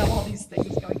all these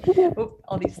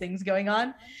things going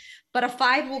on. But a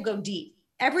 5 will go deep.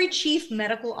 Every chief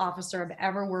medical officer I've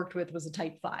ever worked with was a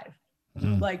type 5.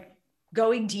 Like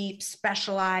going deep,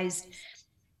 specialized,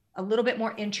 a little bit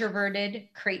more introverted,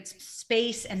 creates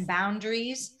space and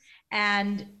boundaries,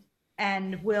 and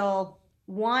will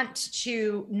want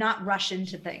to not rush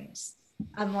into things.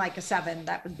 Unlike a 7,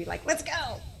 that would be like, let's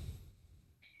go.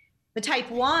 The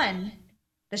type 1,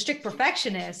 the strict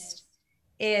perfectionist,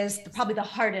 is probably the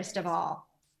hardest of all,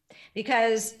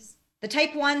 because the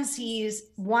type 1 sees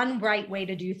one right way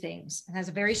to do things and has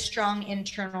a very strong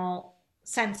internal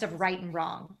sense of right and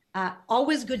wrong.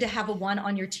 Always good to have a 1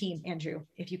 on your team, Andrew.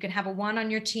 If you can have a 1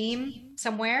 on your team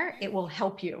somewhere, it will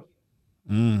help you.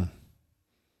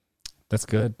 That's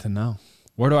good to know.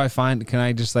 Where do I find, can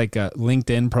I just like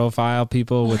LinkedIn profile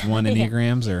people with 1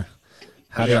 Enneagrams or?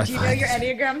 How do I Do you know your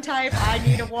Enneagram type? I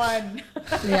need a 1.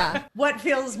 Yeah. What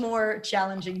feels more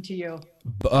challenging to you?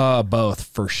 Both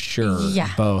for sure. Yeah.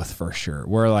 Both for sure.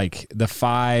 We're like the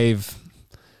 5.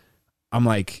 I'm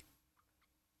like,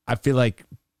 I feel like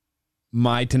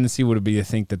my tendency would be to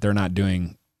think that they're not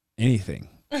doing anything.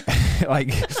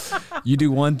 Like you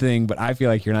do one thing, but I feel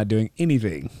like you're not doing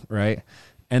anything. Right.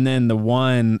 And then the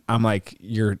 1, I'm like,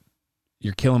 you're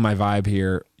killing my vibe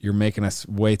here. You're making us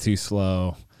way too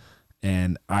slow.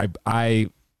 And I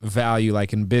value,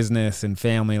 like in business and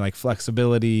family, like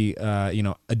flexibility,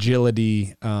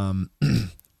 agility,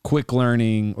 quick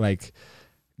learning. Like,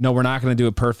 no, we're not going to do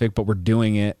it perfect, but we're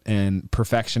doing it. And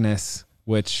perfectionists,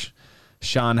 which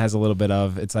Sean has a little bit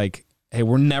of. It's like, hey,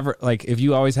 we're never, like, if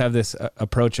you always have this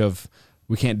approach of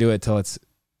we can't do it till it's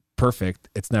perfect,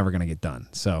 it's never going to get done.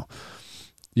 So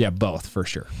yeah, both for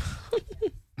sure.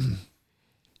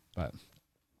 But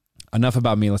enough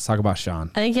about me. Let's talk about Sean.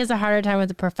 I think he has a harder time with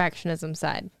the perfectionism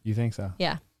side. You think so?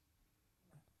 Yeah.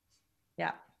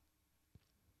 Yeah.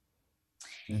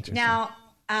 Interesting. Now,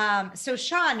 so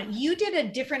Sean, you did a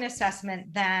different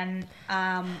assessment than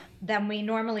we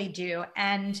normally do.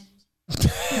 And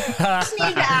I just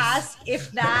need to ask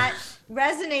if that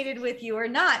resonated with you or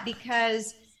not,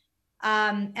 because,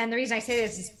 and the reason I say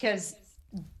this is because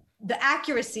the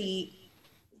accuracy,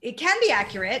 it can be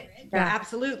accurate, Yeah.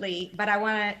 absolutely. But I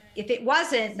want to, if it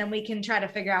wasn't, then we can try to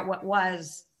figure out what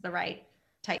was the right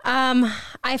type.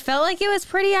 I felt like it was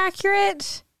pretty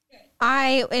accurate.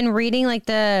 In reading like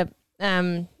the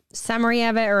summary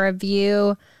of it or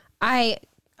review, I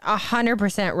 100%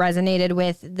 resonated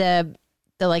with the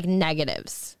like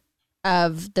negatives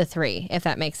of the 3, if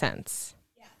that makes sense.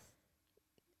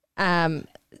 Yes.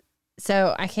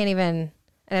 So I can't even,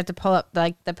 I have to pull up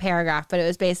like the paragraph, but it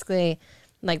was basically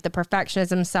like the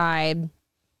perfectionism side.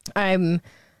 I'm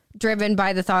driven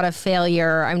by the thought of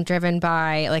failure. I'm driven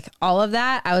by like all of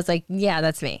that. I was like, yeah,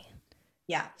 that's me.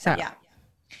 Yeah. So. Yeah.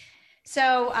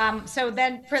 So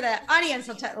then for the audience,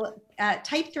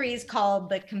 type 3 is called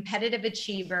the competitive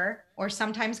achiever, or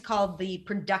sometimes called the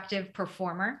productive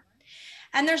performer.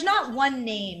 And there's not one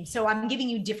name. So I'm giving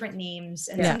you different names.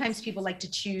 And sometimes people like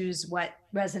to choose what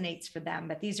resonates for them,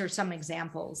 but these are some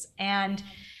examples. And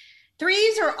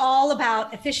 3s are all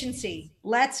about efficiency.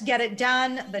 Let's get it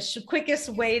done, the quickest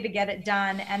way to get it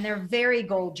done. And they're very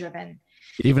goal driven.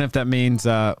 Even if that means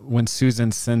when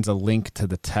Susan sends a link to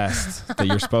the test that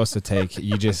you're supposed to take,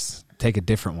 you just take a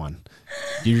different one.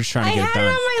 You're just trying to get it done. I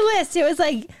had it on my list. It was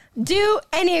like, do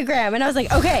Enneagram. And I was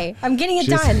like, okay, I'm getting it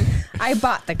done. I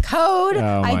bought the code.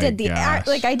 I did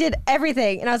I did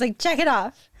everything. And I was like, check it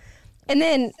off. And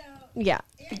then, yeah.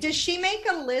 Does she make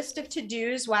a list of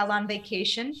to-dos while on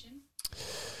vacation?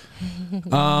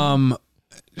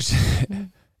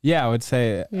 Yeah, I would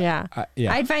say. Yeah.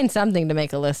 Yeah. I'd find something to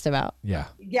make a list about. Yeah.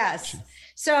 Yes.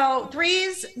 So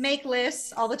 3s make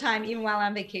lists all the time, even while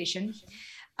on vacation.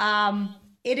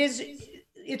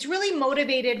 It's really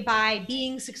motivated by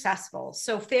being successful.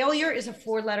 So failure is a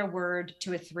 4-letter word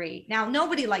to a 3. Now,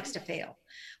 nobody likes to fail,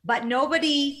 but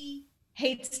nobody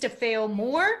hates to fail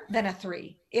more than a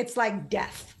 3. It's like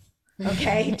death.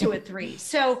 Okay, to a 3.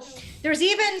 So there's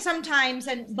even sometimes,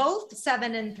 and both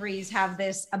 7 and 3s have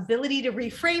this ability to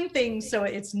reframe things so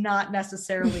it's not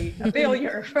necessarily a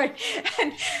failure, right?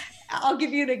 And I'll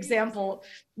give you an example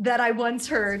that I once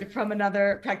heard from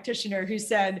another practitioner who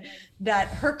said that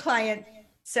her client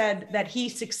said that he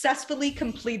successfully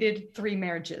completed 3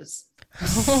 marriages.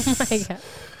 Oh my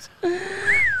God.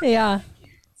 Yeah.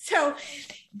 So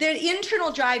the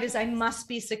internal drive is I must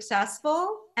be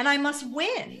successful and I must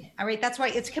win. All right. That's why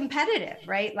it's competitive,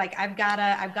 right? Like I've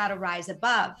gotta rise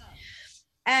above.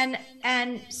 And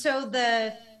so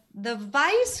the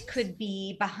vice could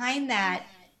be behind that.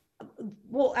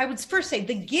 Well, I would first say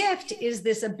the gift is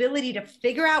this ability to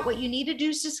figure out what you need to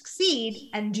do to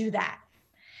succeed and do that.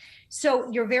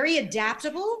 So you're very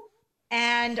adaptable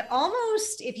and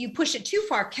almost, if you push it too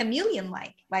far,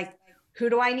 chameleon-like, like, who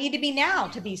do I need to be now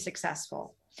to be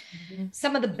successful? Mm-hmm.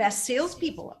 Some of the best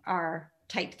salespeople are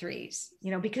type 3s,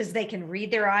 because they can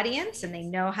read their audience and they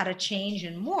know how to change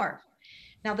and morph.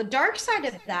 Now, the dark side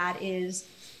of that is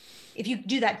if you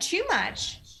do that too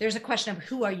much, there's a question of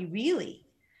who are you really?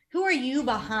 Who are you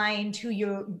behind who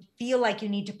you feel like you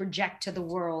need to project to the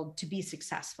world to be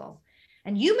successful?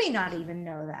 And you may not even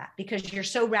know that because you're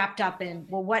so wrapped up in,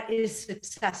 well, what is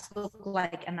success look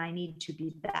like? And I need to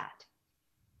be that.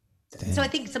 Damn. So I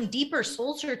think some deeper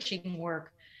soul searching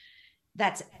work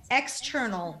that's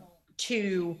external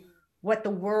to what the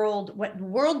world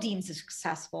deems as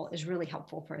successful is really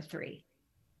helpful for a 3.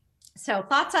 So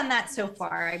thoughts on that so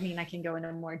far? I mean, I can go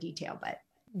into more detail, but.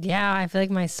 Yeah, I feel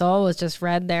like my soul was just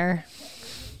read there.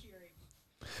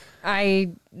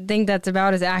 I think that's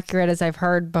about as accurate as I've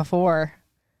heard before.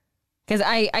 Because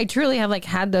I truly have like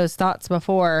had those thoughts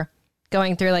before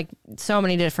going through like so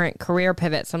many different career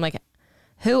pivots. I'm like,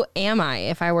 who am I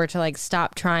if I were to like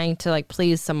stop trying to like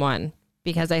please someone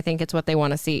because I think it's what they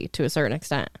want to see to a certain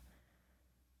extent.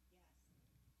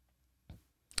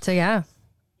 So yeah.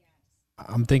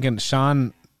 I'm thinking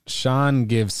Sean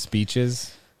gives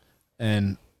speeches,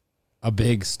 and a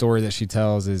big story that she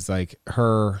tells is like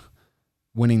her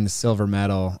winning the silver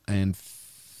medal and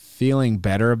feeling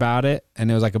better about it. And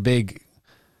it was like a big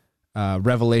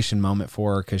revelation moment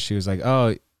for her, because she was like,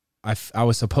 oh, I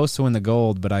was supposed to win the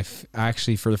gold, but I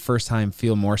actually for the first time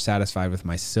feel more satisfied with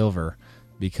my silver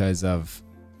because of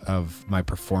my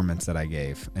performance that I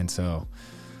gave. And so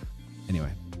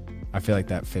anyway, I feel like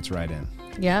that fits right in.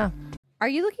 Yeah. Are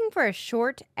you looking for a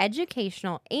short,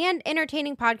 educational, and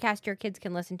entertaining podcast your kids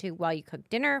can listen to while you cook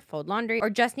dinner, fold laundry, or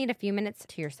just need a few minutes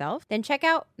to yourself? Then check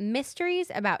out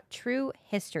Mysteries About True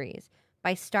Histories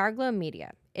by Starglow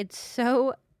Media. It's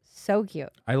so cute.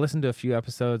 I listened to a few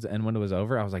episodes, and when it was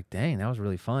over, I was like, dang, that was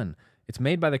really fun. It's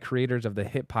made by the creators of the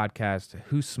hit podcast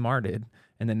Who Smarted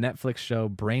and the Netflix show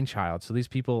Brainchild, so these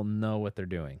people know what they're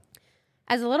doing.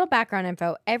 As a little background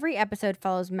info, every episode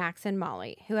follows Max and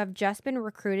Molly, who have just been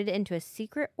recruited into a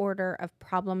secret order of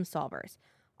problem solvers,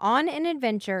 on an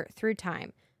adventure through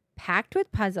time, packed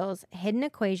with puzzles, hidden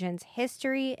equations,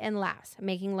 history, and laughs,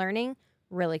 making learning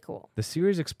really cool. The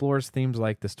series explores themes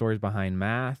like the stories behind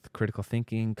math, critical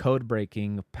thinking, code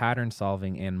breaking, pattern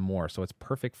solving, and more, so it's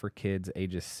perfect for kids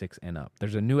ages 6 and up.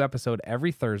 There's a new episode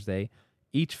every Thursday,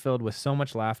 each filled with so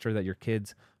much laughter that your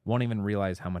kids won't even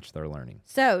realize how much they're learning.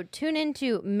 So tune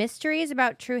into Mysteries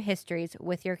About True Histories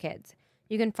with your kids.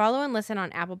 You can follow and listen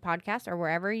on Apple Podcasts or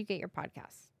wherever you get your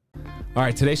podcasts. All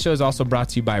right, today's show is also brought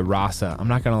to you by Rasa. I'm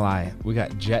not going to lie. We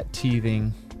got Jet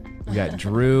teething. We got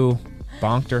Drew,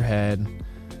 bonked her head.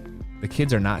 The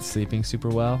kids are not sleeping super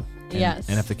well. Yes.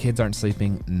 And if the kids aren't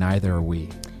sleeping, neither are we.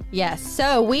 Yes.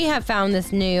 So we have found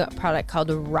this new product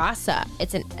called Rasa.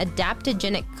 It's an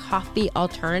adaptogenic coffee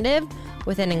alternative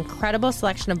with an incredible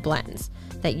selection of blends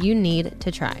that you need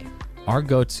to try. Our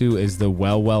go-to is the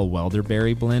Well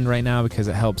Welderberry blend right now because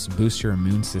it helps boost your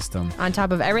immune system. On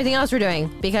top of everything else we're doing,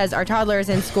 because our toddler is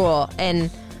in school and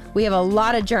we have a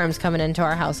lot of germs coming into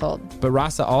our household. But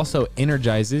Rasa also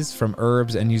energizes from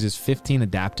herbs and uses 15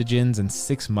 adaptogens and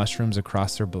 6 mushrooms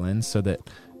across their blends so that,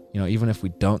 you know, even if we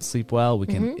don't sleep well, we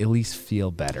can at least feel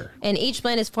better. And each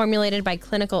blend is formulated by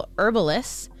clinical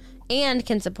herbalists and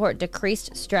can support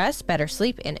decreased stress, better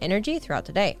sleep, and energy throughout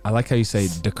the day. I like how you say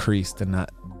decreased and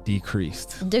not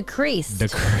decreased. Decreased.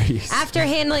 After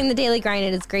handling the daily grind,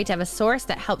 it is great to have a source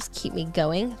that helps keep me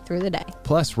going through the day.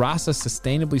 Plus, Rasa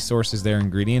sustainably sources their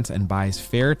ingredients and buys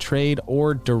fair trade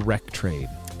or direct trade.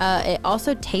 It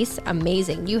also tastes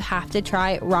amazing. You have to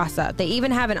try Rasa. They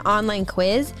even have an online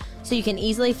quiz so you can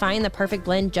easily find the perfect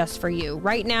blend just for you.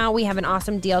 Right now, we have an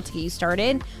awesome deal to get you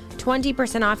started.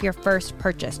 20% off your first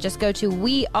purchase. Just go to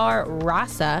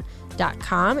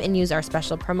wearerasa.com and use our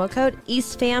special promo code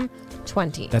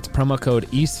EastFam20. That's promo code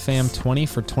EastFam20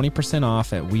 for 20%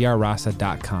 off at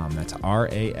wearerasa.com. That's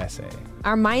RASA.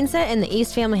 Our mindset in the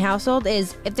East family household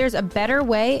is if there's a better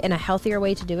way and a healthier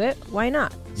way to do it, why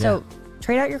not? Yeah. So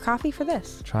trade out your coffee for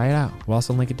this. Try it out. We'll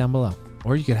also link it down below.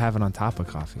 Or you could have it on top of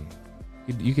coffee.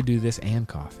 You could do this and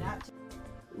coffee.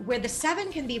 Where the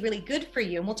 7 can be really good for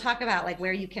you, and we'll talk about like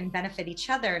where you can benefit each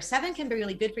other. 7 can be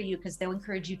really good for you because they'll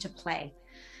encourage you to play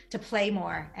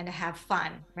more and to have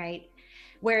fun, right?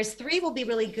 Whereas 3 will be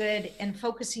really good in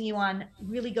focusing you on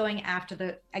really going after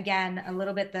the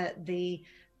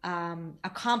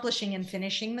accomplishing and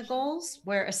finishing the goals,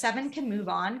 where a 7 can move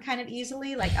on kind of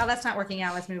easily, like, oh, that's not working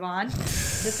out, let's move on.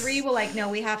 The 3 will like, no,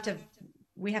 we have to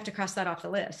cross that off the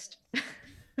list.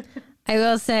 I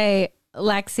will say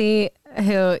Lexi,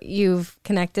 who you've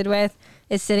connected with,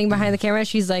 is sitting behind the camera.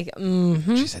 She's like,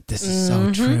 She said, this is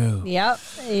so true. Yep.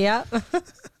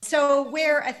 So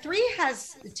where a 3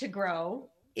 has to grow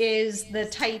is the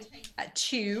type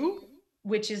 2,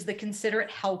 which is the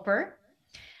considerate helper,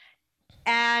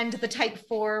 and the type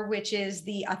 4, which is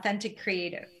the authentic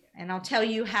creative. And I'll tell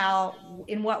you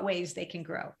in what ways they can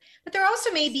grow. But there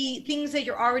also may be things that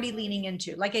you're already leaning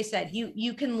into. Like I said,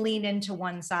 you can lean into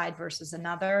one side versus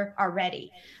another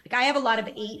already. Like I have a lot of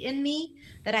 8 in me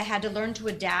that I had to learn to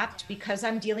adapt because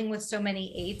I'm dealing with so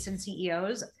many 8s and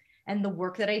CEOs, and the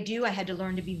work that I do, I had to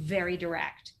learn to be very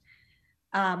direct,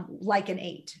 like an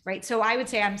 8, right? So I would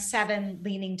say I'm 7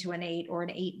 leaning to an 8 or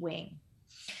an 8 wing.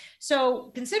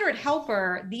 So considerate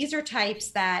helper, these are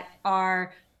types that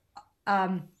are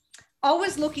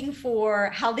always looking for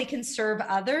how they can serve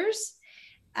others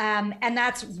And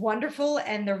that's wonderful.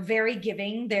 And they're very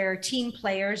giving. They're team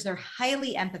players. They're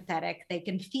highly empathetic. They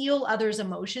can feel others'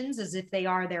 emotions as if they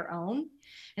are their own.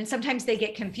 And sometimes they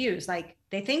get confused. Like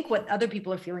they think what other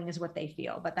people are feeling is what they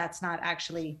feel, but that's not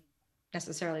actually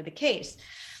necessarily the case.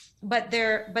 But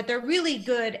they're really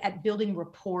good at building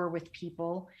rapport with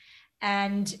people.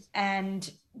 And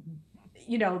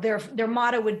you know, their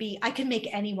motto would be, I can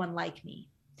make anyone like me.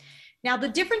 Now, the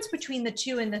difference between the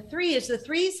 2 and the 3 is the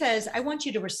 3 says, I want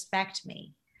you to respect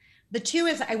me. The 2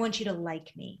 is, I want you to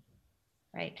like me,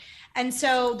 right? And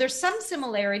so there's some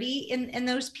similarity in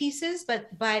those pieces, but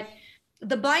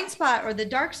the blind spot or the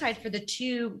dark side for the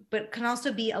 2, but can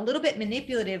also be a little bit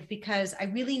manipulative because I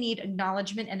really need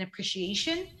acknowledgement and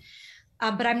appreciation.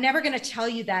 But I'm never going to tell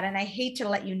you that. And I hate to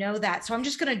let you know that. So I'm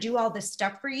just going to do all this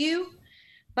stuff for you,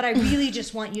 but I really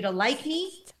just want you to like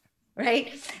me.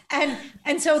 Right.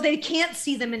 And so they can't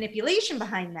see the manipulation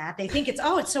behind that. They think it's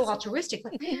so altruistic,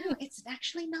 but no, it's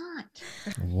actually not.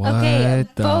 What okay.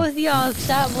 Both y'all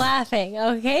stop laughing.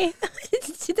 Okay.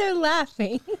 They're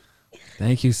laughing.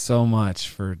 Thank you so much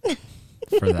for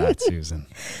that, Susan.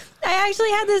 I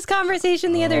actually had this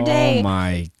conversation the other day. Oh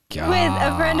my God. With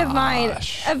a friend of mine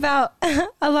about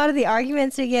a lot of the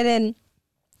arguments we get in,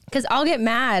 because I'll get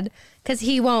mad because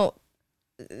he won't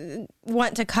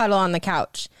want to cuddle on the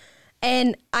couch.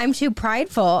 And I'm too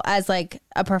prideful as like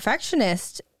a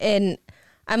perfectionist. And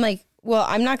I'm like, well,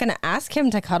 I'm not going to ask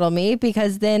him to cuddle me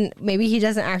because then maybe he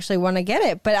doesn't actually want to get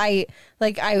it. But I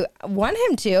want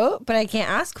him to, but I can't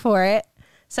ask for it.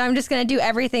 So I'm just going to do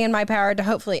everything in my power to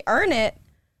hopefully earn it.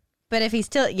 But if he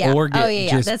still,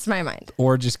 that's my mind.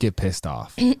 Or just get pissed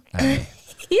off.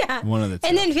 Yeah. One of the two.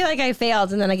 And then feel like I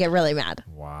failed and then I get really mad.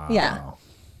 Wow. Yeah.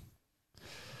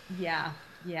 Yeah.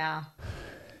 Yeah.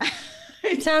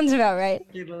 It sounds about right.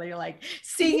 Literally like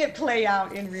seeing it play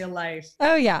out in real life.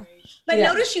 Oh, yeah. But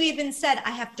notice you even said, I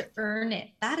have to earn it.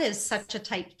 That is such a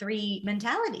type 3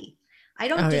 mentality. I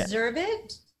don't deserve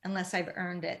it unless I've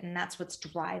earned it. And that's what's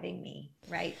driving me,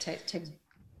 right? To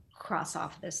cross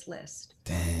off this list.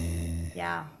 Dang.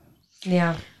 Yeah.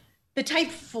 Yeah. The type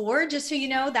 4, just so you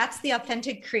know, that's the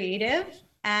authentic creative.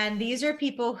 And these are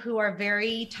people who are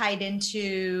very tied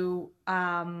into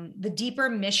the deeper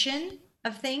mission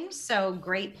of things. So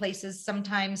great places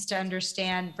sometimes to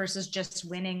understand versus just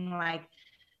winning like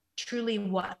truly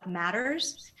what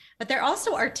matters. But they're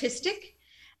also artistic.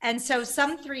 And so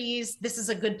some 3s, this is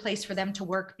a good place for them to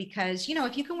work because, you know,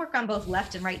 if you can work on both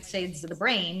left and right sides of the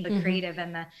brain, the creative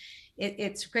and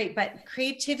it's great, but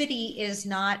creativity is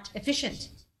not efficient.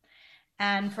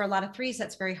 And for a lot of 3s,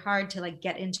 that's very hard to like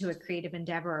get into a creative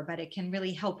endeavor, but it can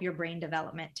really help your brain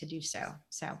development to do so.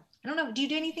 So I don't know. Do you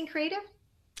do anything creative?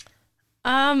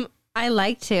 I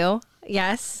like to,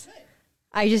 yes.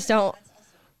 I just don't,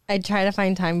 I try to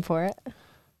find time for it.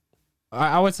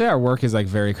 I would say our work is like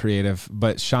very creative,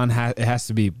 but Sean it has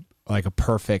to be like a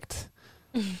perfect,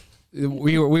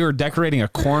 we were decorating a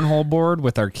cornhole board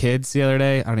with our kids the other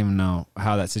day. I don't even know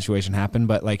how that situation happened,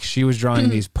 but like she was drawing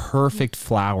these perfect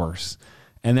flowers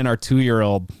and then our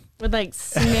 2-year-old would like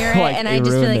smear it like, and I just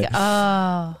be like,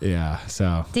 oh. Yeah.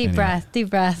 So deep breath.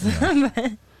 Yeah.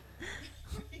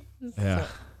 Yeah.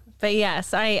 But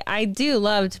yes, I do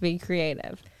love to be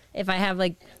creative if I have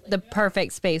like the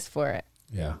perfect space for it.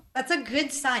 Yeah. That's a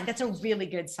good sign. That's a really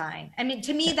good sign. I mean,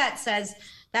 to me,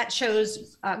 that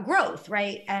shows growth,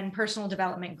 right? And personal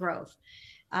development growth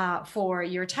for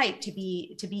your type to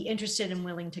be interested and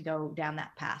willing to go down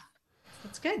that path.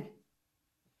 That's good.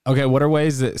 Okay. What are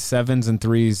ways that 7s and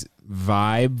 3s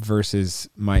vibe versus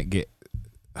might get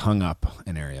hung up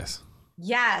in areas?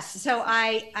 Yes. So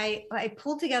I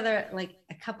pulled together like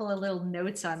a couple of little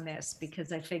notes on this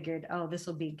because I figured, this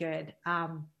will be good.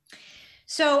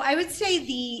 So I would say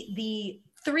the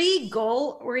 3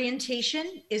 goal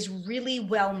orientation is really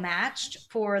well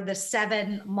matched for the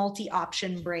 7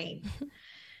 multi-option brain.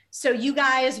 So you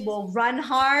guys will run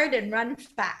hard and run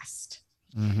fast.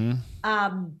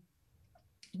 Mm-hmm.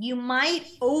 You might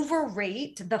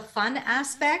overrate the fun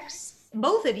aspects,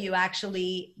 both of you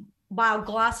actually, while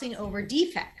glossing over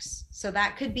defects. So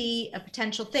that could be a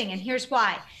potential thing. And here's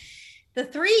why. The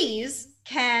 3s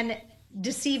can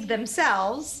deceive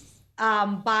themselves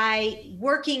by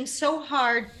working so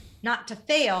hard not to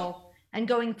fail and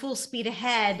going full speed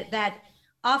ahead that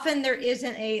often there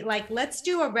isn't a, like, let's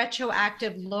do a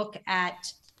retroactive look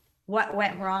at what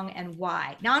went wrong and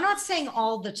why. Now, I'm not saying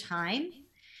all the time.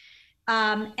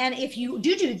 And if you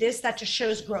do this, that just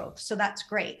shows growth. So that's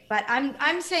great. But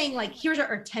I'm saying like, here's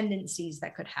our tendencies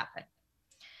that could happen.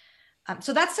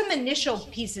 So that's some initial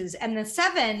pieces. And the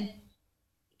 7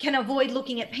 can avoid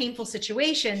looking at painful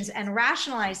situations and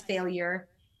rationalize failure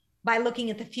by looking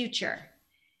at the future.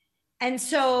 And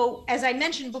so, as I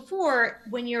mentioned before,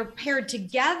 when you're paired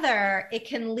together, it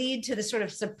can lead to the sort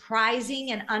of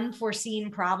surprising and unforeseen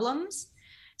problems,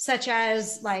 such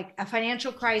as like a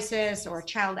financial crisis or a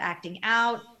child acting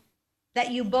out,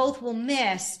 that you both will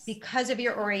miss because of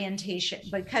your orientation,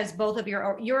 because both of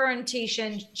your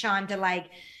orientation, Sean, to like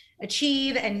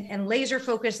achieve and laser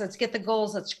focus, let's get the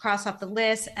goals, let's cross off the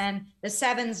list, and the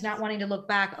 7's not wanting to look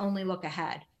back, only look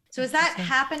ahead. So has that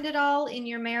happened at all in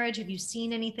your marriage? Have you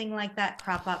seen anything like that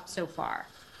crop up so far?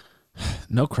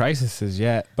 No crises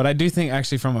yet, but I do think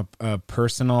actually from a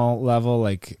personal level,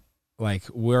 like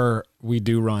we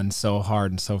do run so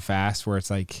hard and so fast where it's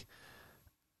like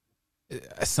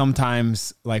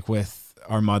sometimes like with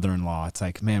our mother-in-law, it's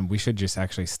like, man, we should just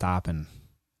actually stop and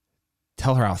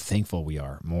tell her how thankful we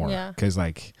are more. Yeah. Cause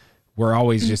like we're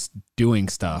always just doing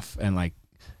stuff and like,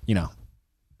 you know,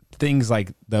 things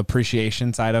like the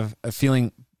appreciation side of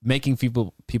making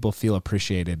people feel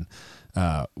appreciated,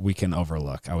 we can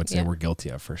overlook. I would say we're guilty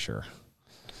of for sure.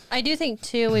 I do think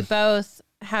too, we both,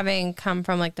 having come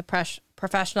from like the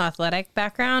professional athletic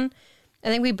background, I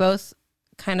think we both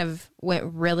kind of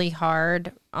went really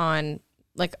hard on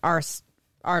like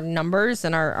our numbers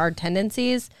and our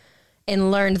tendencies and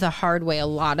learned the hard way a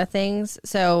lot of things.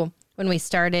 So when we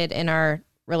started in our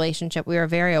relationship, we were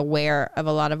very aware of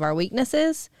a lot of our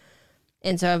weaknesses.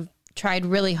 And so I've tried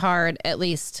really hard, at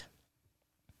least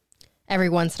every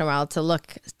once in a while,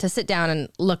 to sit down and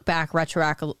look back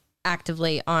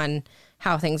retroactively on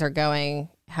how things are going,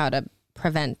 how to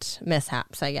prevent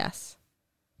mishaps, I guess.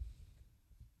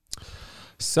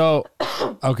 So,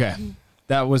 okay.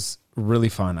 That was really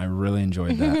fun. I really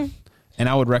enjoyed that. And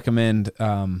I would recommend,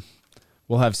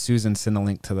 we'll have Susan send a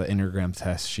link to the Enneagram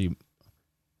test she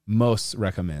most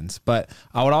recommends. But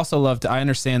I would also love I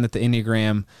understand that the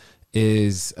Enneagram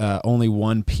is only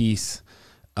one piece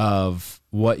of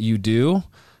what you do,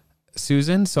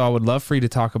 Susan. So I would love for you to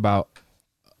talk about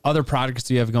other projects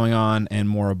you have going on and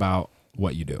more about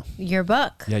what you do. Your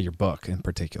book. Yeah, your book in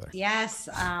particular. Yes.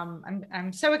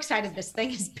 I'm so excited. This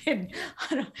thing has been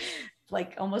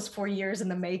like almost 4 years in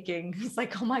the making. It's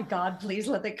like, oh my God, please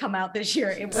let it come out this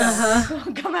year. It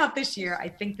will come out this year. I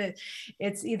think that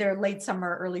it's either late summer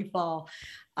or early fall.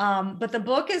 But the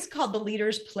book is called The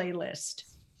Leader's Playlist.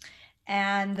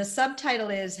 And the subtitle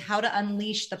is How to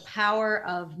Unleash the Power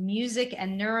of Music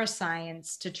and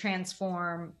Neuroscience to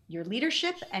Transform Your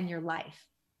Leadership and Your Life.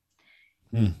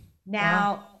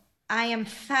 Now, I am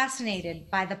fascinated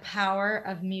by the power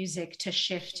of music to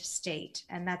shift state.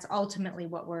 And that's ultimately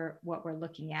what we're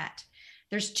looking at.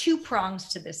 There's two prongs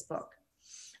to this book.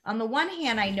 On the one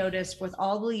hand, I noticed with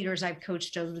all the leaders I've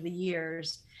coached over the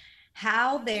years,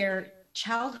 how their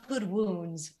childhood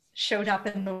wounds showed up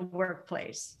in the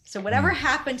workplace. So whatever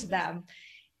happened to them,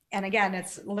 and again,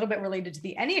 it's a little bit related to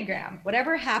the Enneagram,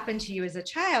 whatever happened to you as a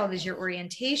child is your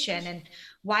orientation. And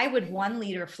why would one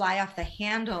leader fly off the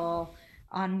handle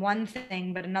on one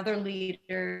thing, but another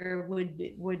leader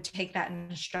would take that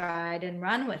in stride and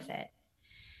run with it?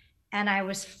 And I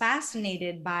was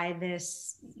fascinated by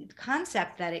this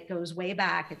concept that it goes way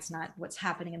back. It's not what's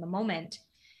happening in the moment.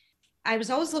 I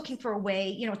was always looking for a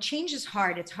way, change is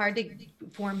hard. It's hard to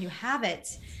form new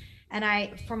habits.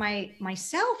 And for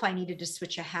myself, I needed to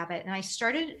switch a habit. And I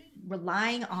started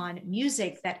relying on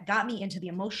music that got me into the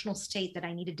emotional state that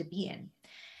I needed to be in.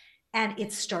 And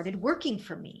it started working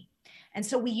for me. And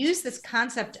so we use this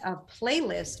concept of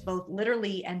playlist, both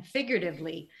literally and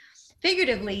figuratively.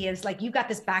 Figuratively is like you've got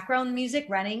this background music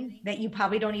running that you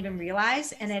probably don't even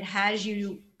realize. And it has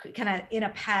you kind of in a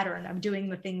pattern of doing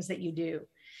the things that you do.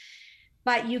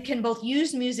 But you can both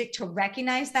use music to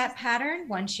recognize that pattern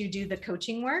once you do the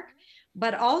coaching work,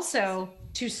 but also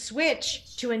to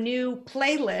switch to a new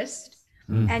playlist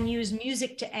and use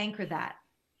music to anchor that.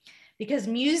 Because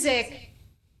music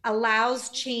allows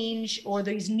change or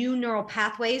these new neural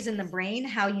pathways in the brain,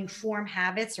 how you form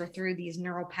habits or through these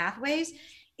neural pathways,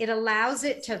 it allows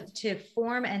it to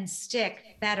form and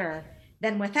stick better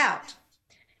than without.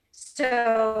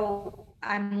 So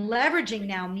I'm leveraging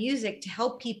now music to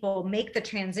help people make the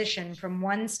transition from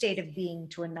one state of being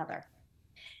to another.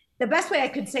 The best way I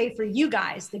could say for you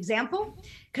guys, the example,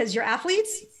 because you're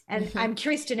athletes, and I'm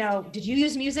curious to know, did you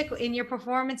use music in your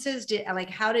performances?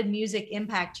 How did music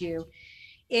impact you?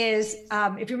 Is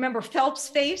if you remember Phelps'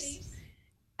 face,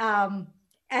 and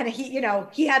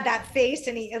he had that face,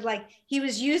 and he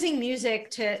was using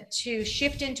music to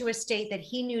shift into a state that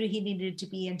he knew he needed to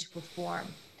be in to perform.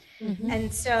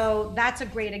 And so that's a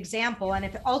great example. And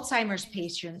if Alzheimer's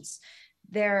patients,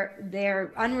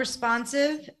 they're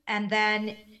unresponsive, and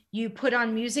then you put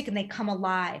on music and they come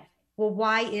alive. Well,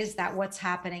 why is that? What's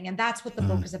happening? And that's what the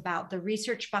book is about, the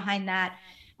research behind that,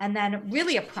 and then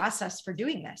really a process for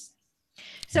doing this.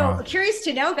 So curious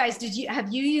to know, guys,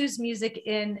 have you used music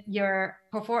in your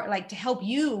like to help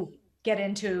you get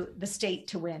into the state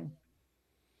to win?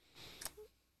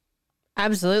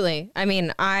 Absolutely. I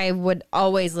mean, I would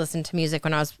always listen to music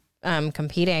when I was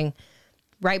competing.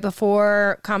 Right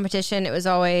before competition, it was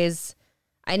always,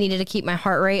 I needed to keep my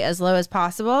heart rate as low as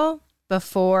possible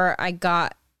before I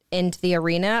got into the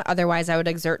arena. Otherwise, I would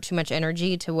exert too much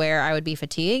energy to where I would be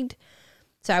fatigued.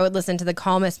 So I would listen to the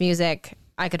calmest music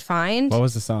I could find. What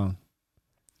was the song?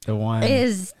 The one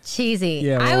is cheesy.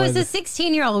 Yeah, I was a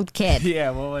 16-year-old kid.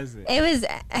 Yeah, what was it? It was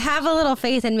 "Have a Little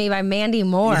Faith in Me" by Mandy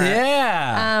Moore.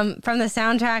 Yeah. From the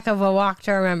soundtrack of A Walk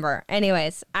to Remember.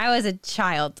 Anyways, I was a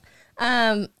child.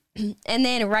 And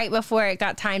then right before it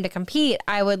got time to compete,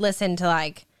 I would listen to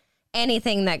like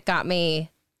anything that got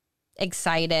me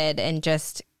excited and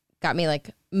just got me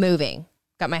like moving,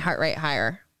 got my heart rate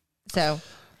higher. So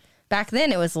back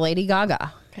then it was Lady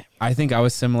Gaga. I think I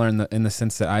was similar in the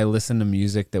sense that I listened to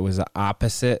music that was the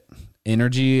opposite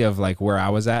energy of like where I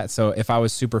was at. So if I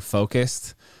was super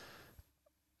focused,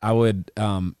 I would,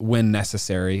 when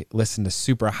necessary, listen to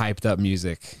super hyped up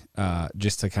music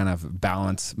just to kind of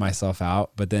balance myself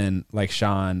out. But then like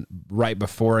Sean, right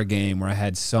before a game where I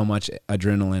had so much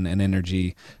adrenaline and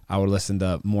energy, I would listen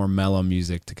to more mellow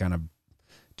music to kind of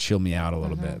chill me out a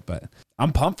little bit. But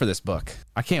I'm pumped for this book.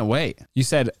 I can't wait. You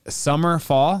said summer,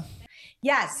 fall?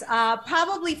 Yes,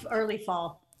 probably early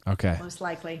fall. Okay. Most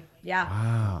likely. Yeah.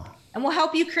 Wow. And we'll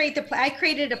help you create I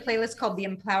created a playlist called the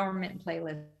Empowerment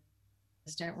Playlist,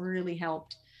 and it really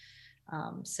helped.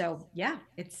 So yeah,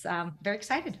 it's very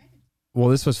excited. Well,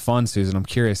 this was fun, Susan. I'm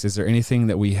curious, is there anything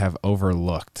that we have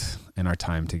overlooked in our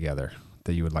time together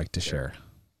that you would like to share?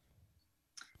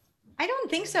 I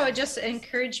don't think so. I just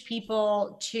encourage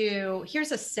people to,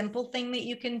 here's a simple thing that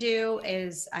you can do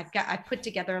is I put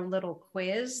together a little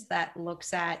quiz that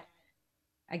looks at,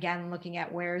 again, looking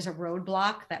at where's a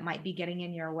roadblock that might be getting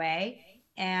in your way.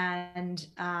 And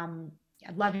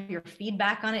I'd love your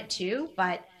feedback on it too,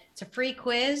 but it's a free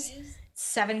quiz.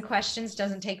 7 questions,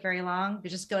 doesn't take very long. You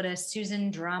just go to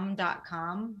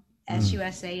susandrum.com,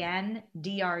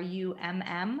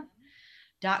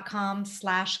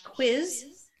 SUSANDRUMM.com/quiz.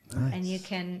 Nice. And you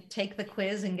can take the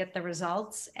quiz and get the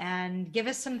results and give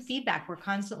us some feedback. We're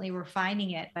constantly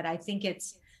refining it, but I think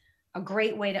it's a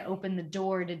great way to open the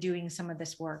door to doing some of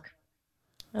this work.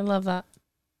 I love that.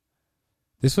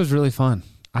 This was really fun.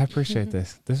 I appreciate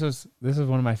this. This was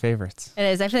one of my favorites. It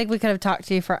is. I feel like we could have talked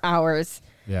to you for hours.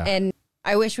 Yeah. And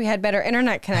I wish we had better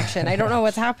internet connection. I don't know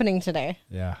what's happening today.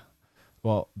 Yeah.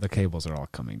 Well, the cables are all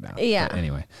coming down. Yeah. But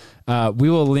anyway, we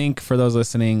will link for those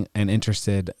listening and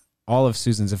interested all of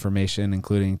Susan's information,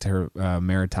 including to her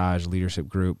Meritage Leadership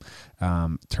Group,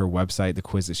 to her website, the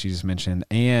quiz that she just mentioned,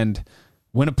 and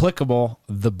when applicable,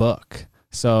 the book.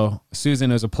 So, Susan,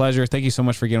 it was a pleasure. Thank you so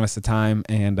much for giving us the time,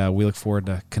 and we look forward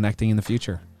to connecting in the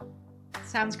future.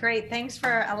 Sounds great. Thanks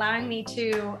for allowing me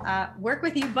to work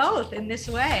with you both in this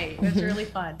way. It was really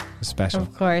fun. Special.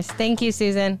 Of course. Thank you,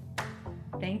 Susan.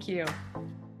 Thank you.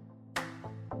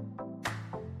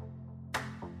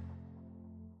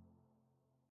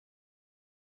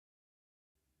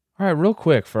 All right, real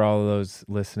quick for all of those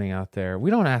listening out there, we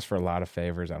don't ask for a lot of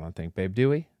favors, I don't think, babe, do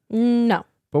we? No.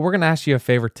 But we're going to ask you a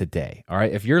favor today, all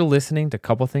right? If you're listening to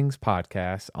Couple Things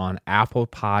Podcast on Apple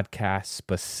Podcasts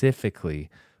specifically,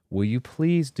 will you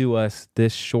please do us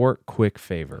this short, quick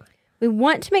favor? We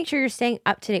want to make sure you're staying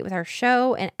up to date with our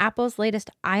show, and Apple's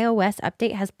latest iOS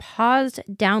update has paused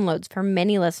downloads for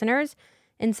many listeners.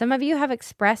 And some of you have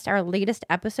expressed our latest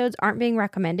episodes aren't being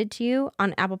recommended to you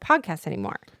on Apple Podcasts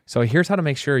anymore. So here's how to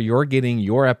make sure you're getting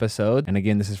your episode. And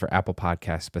again, this is for Apple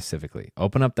Podcasts specifically.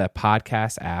 Open up that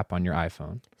podcast app on your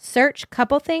iPhone. Search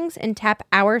Couple Things and tap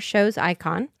our show's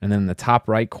icon. And then in the top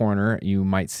right corner, you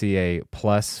might see a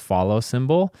plus follow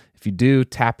symbol. If you do,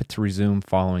 tap it to resume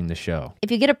following the show.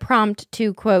 If you get a prompt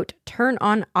to, quote, turn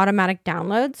on automatic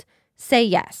downloads, say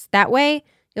yes. That way,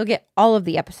 you'll get all of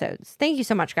the episodes. Thank you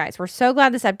so much, guys. We're so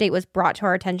glad this update was brought to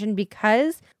our attention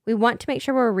because we want to make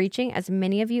sure we're reaching as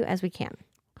many of you as we can.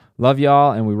 Love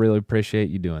y'all, and we really appreciate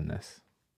you doing this.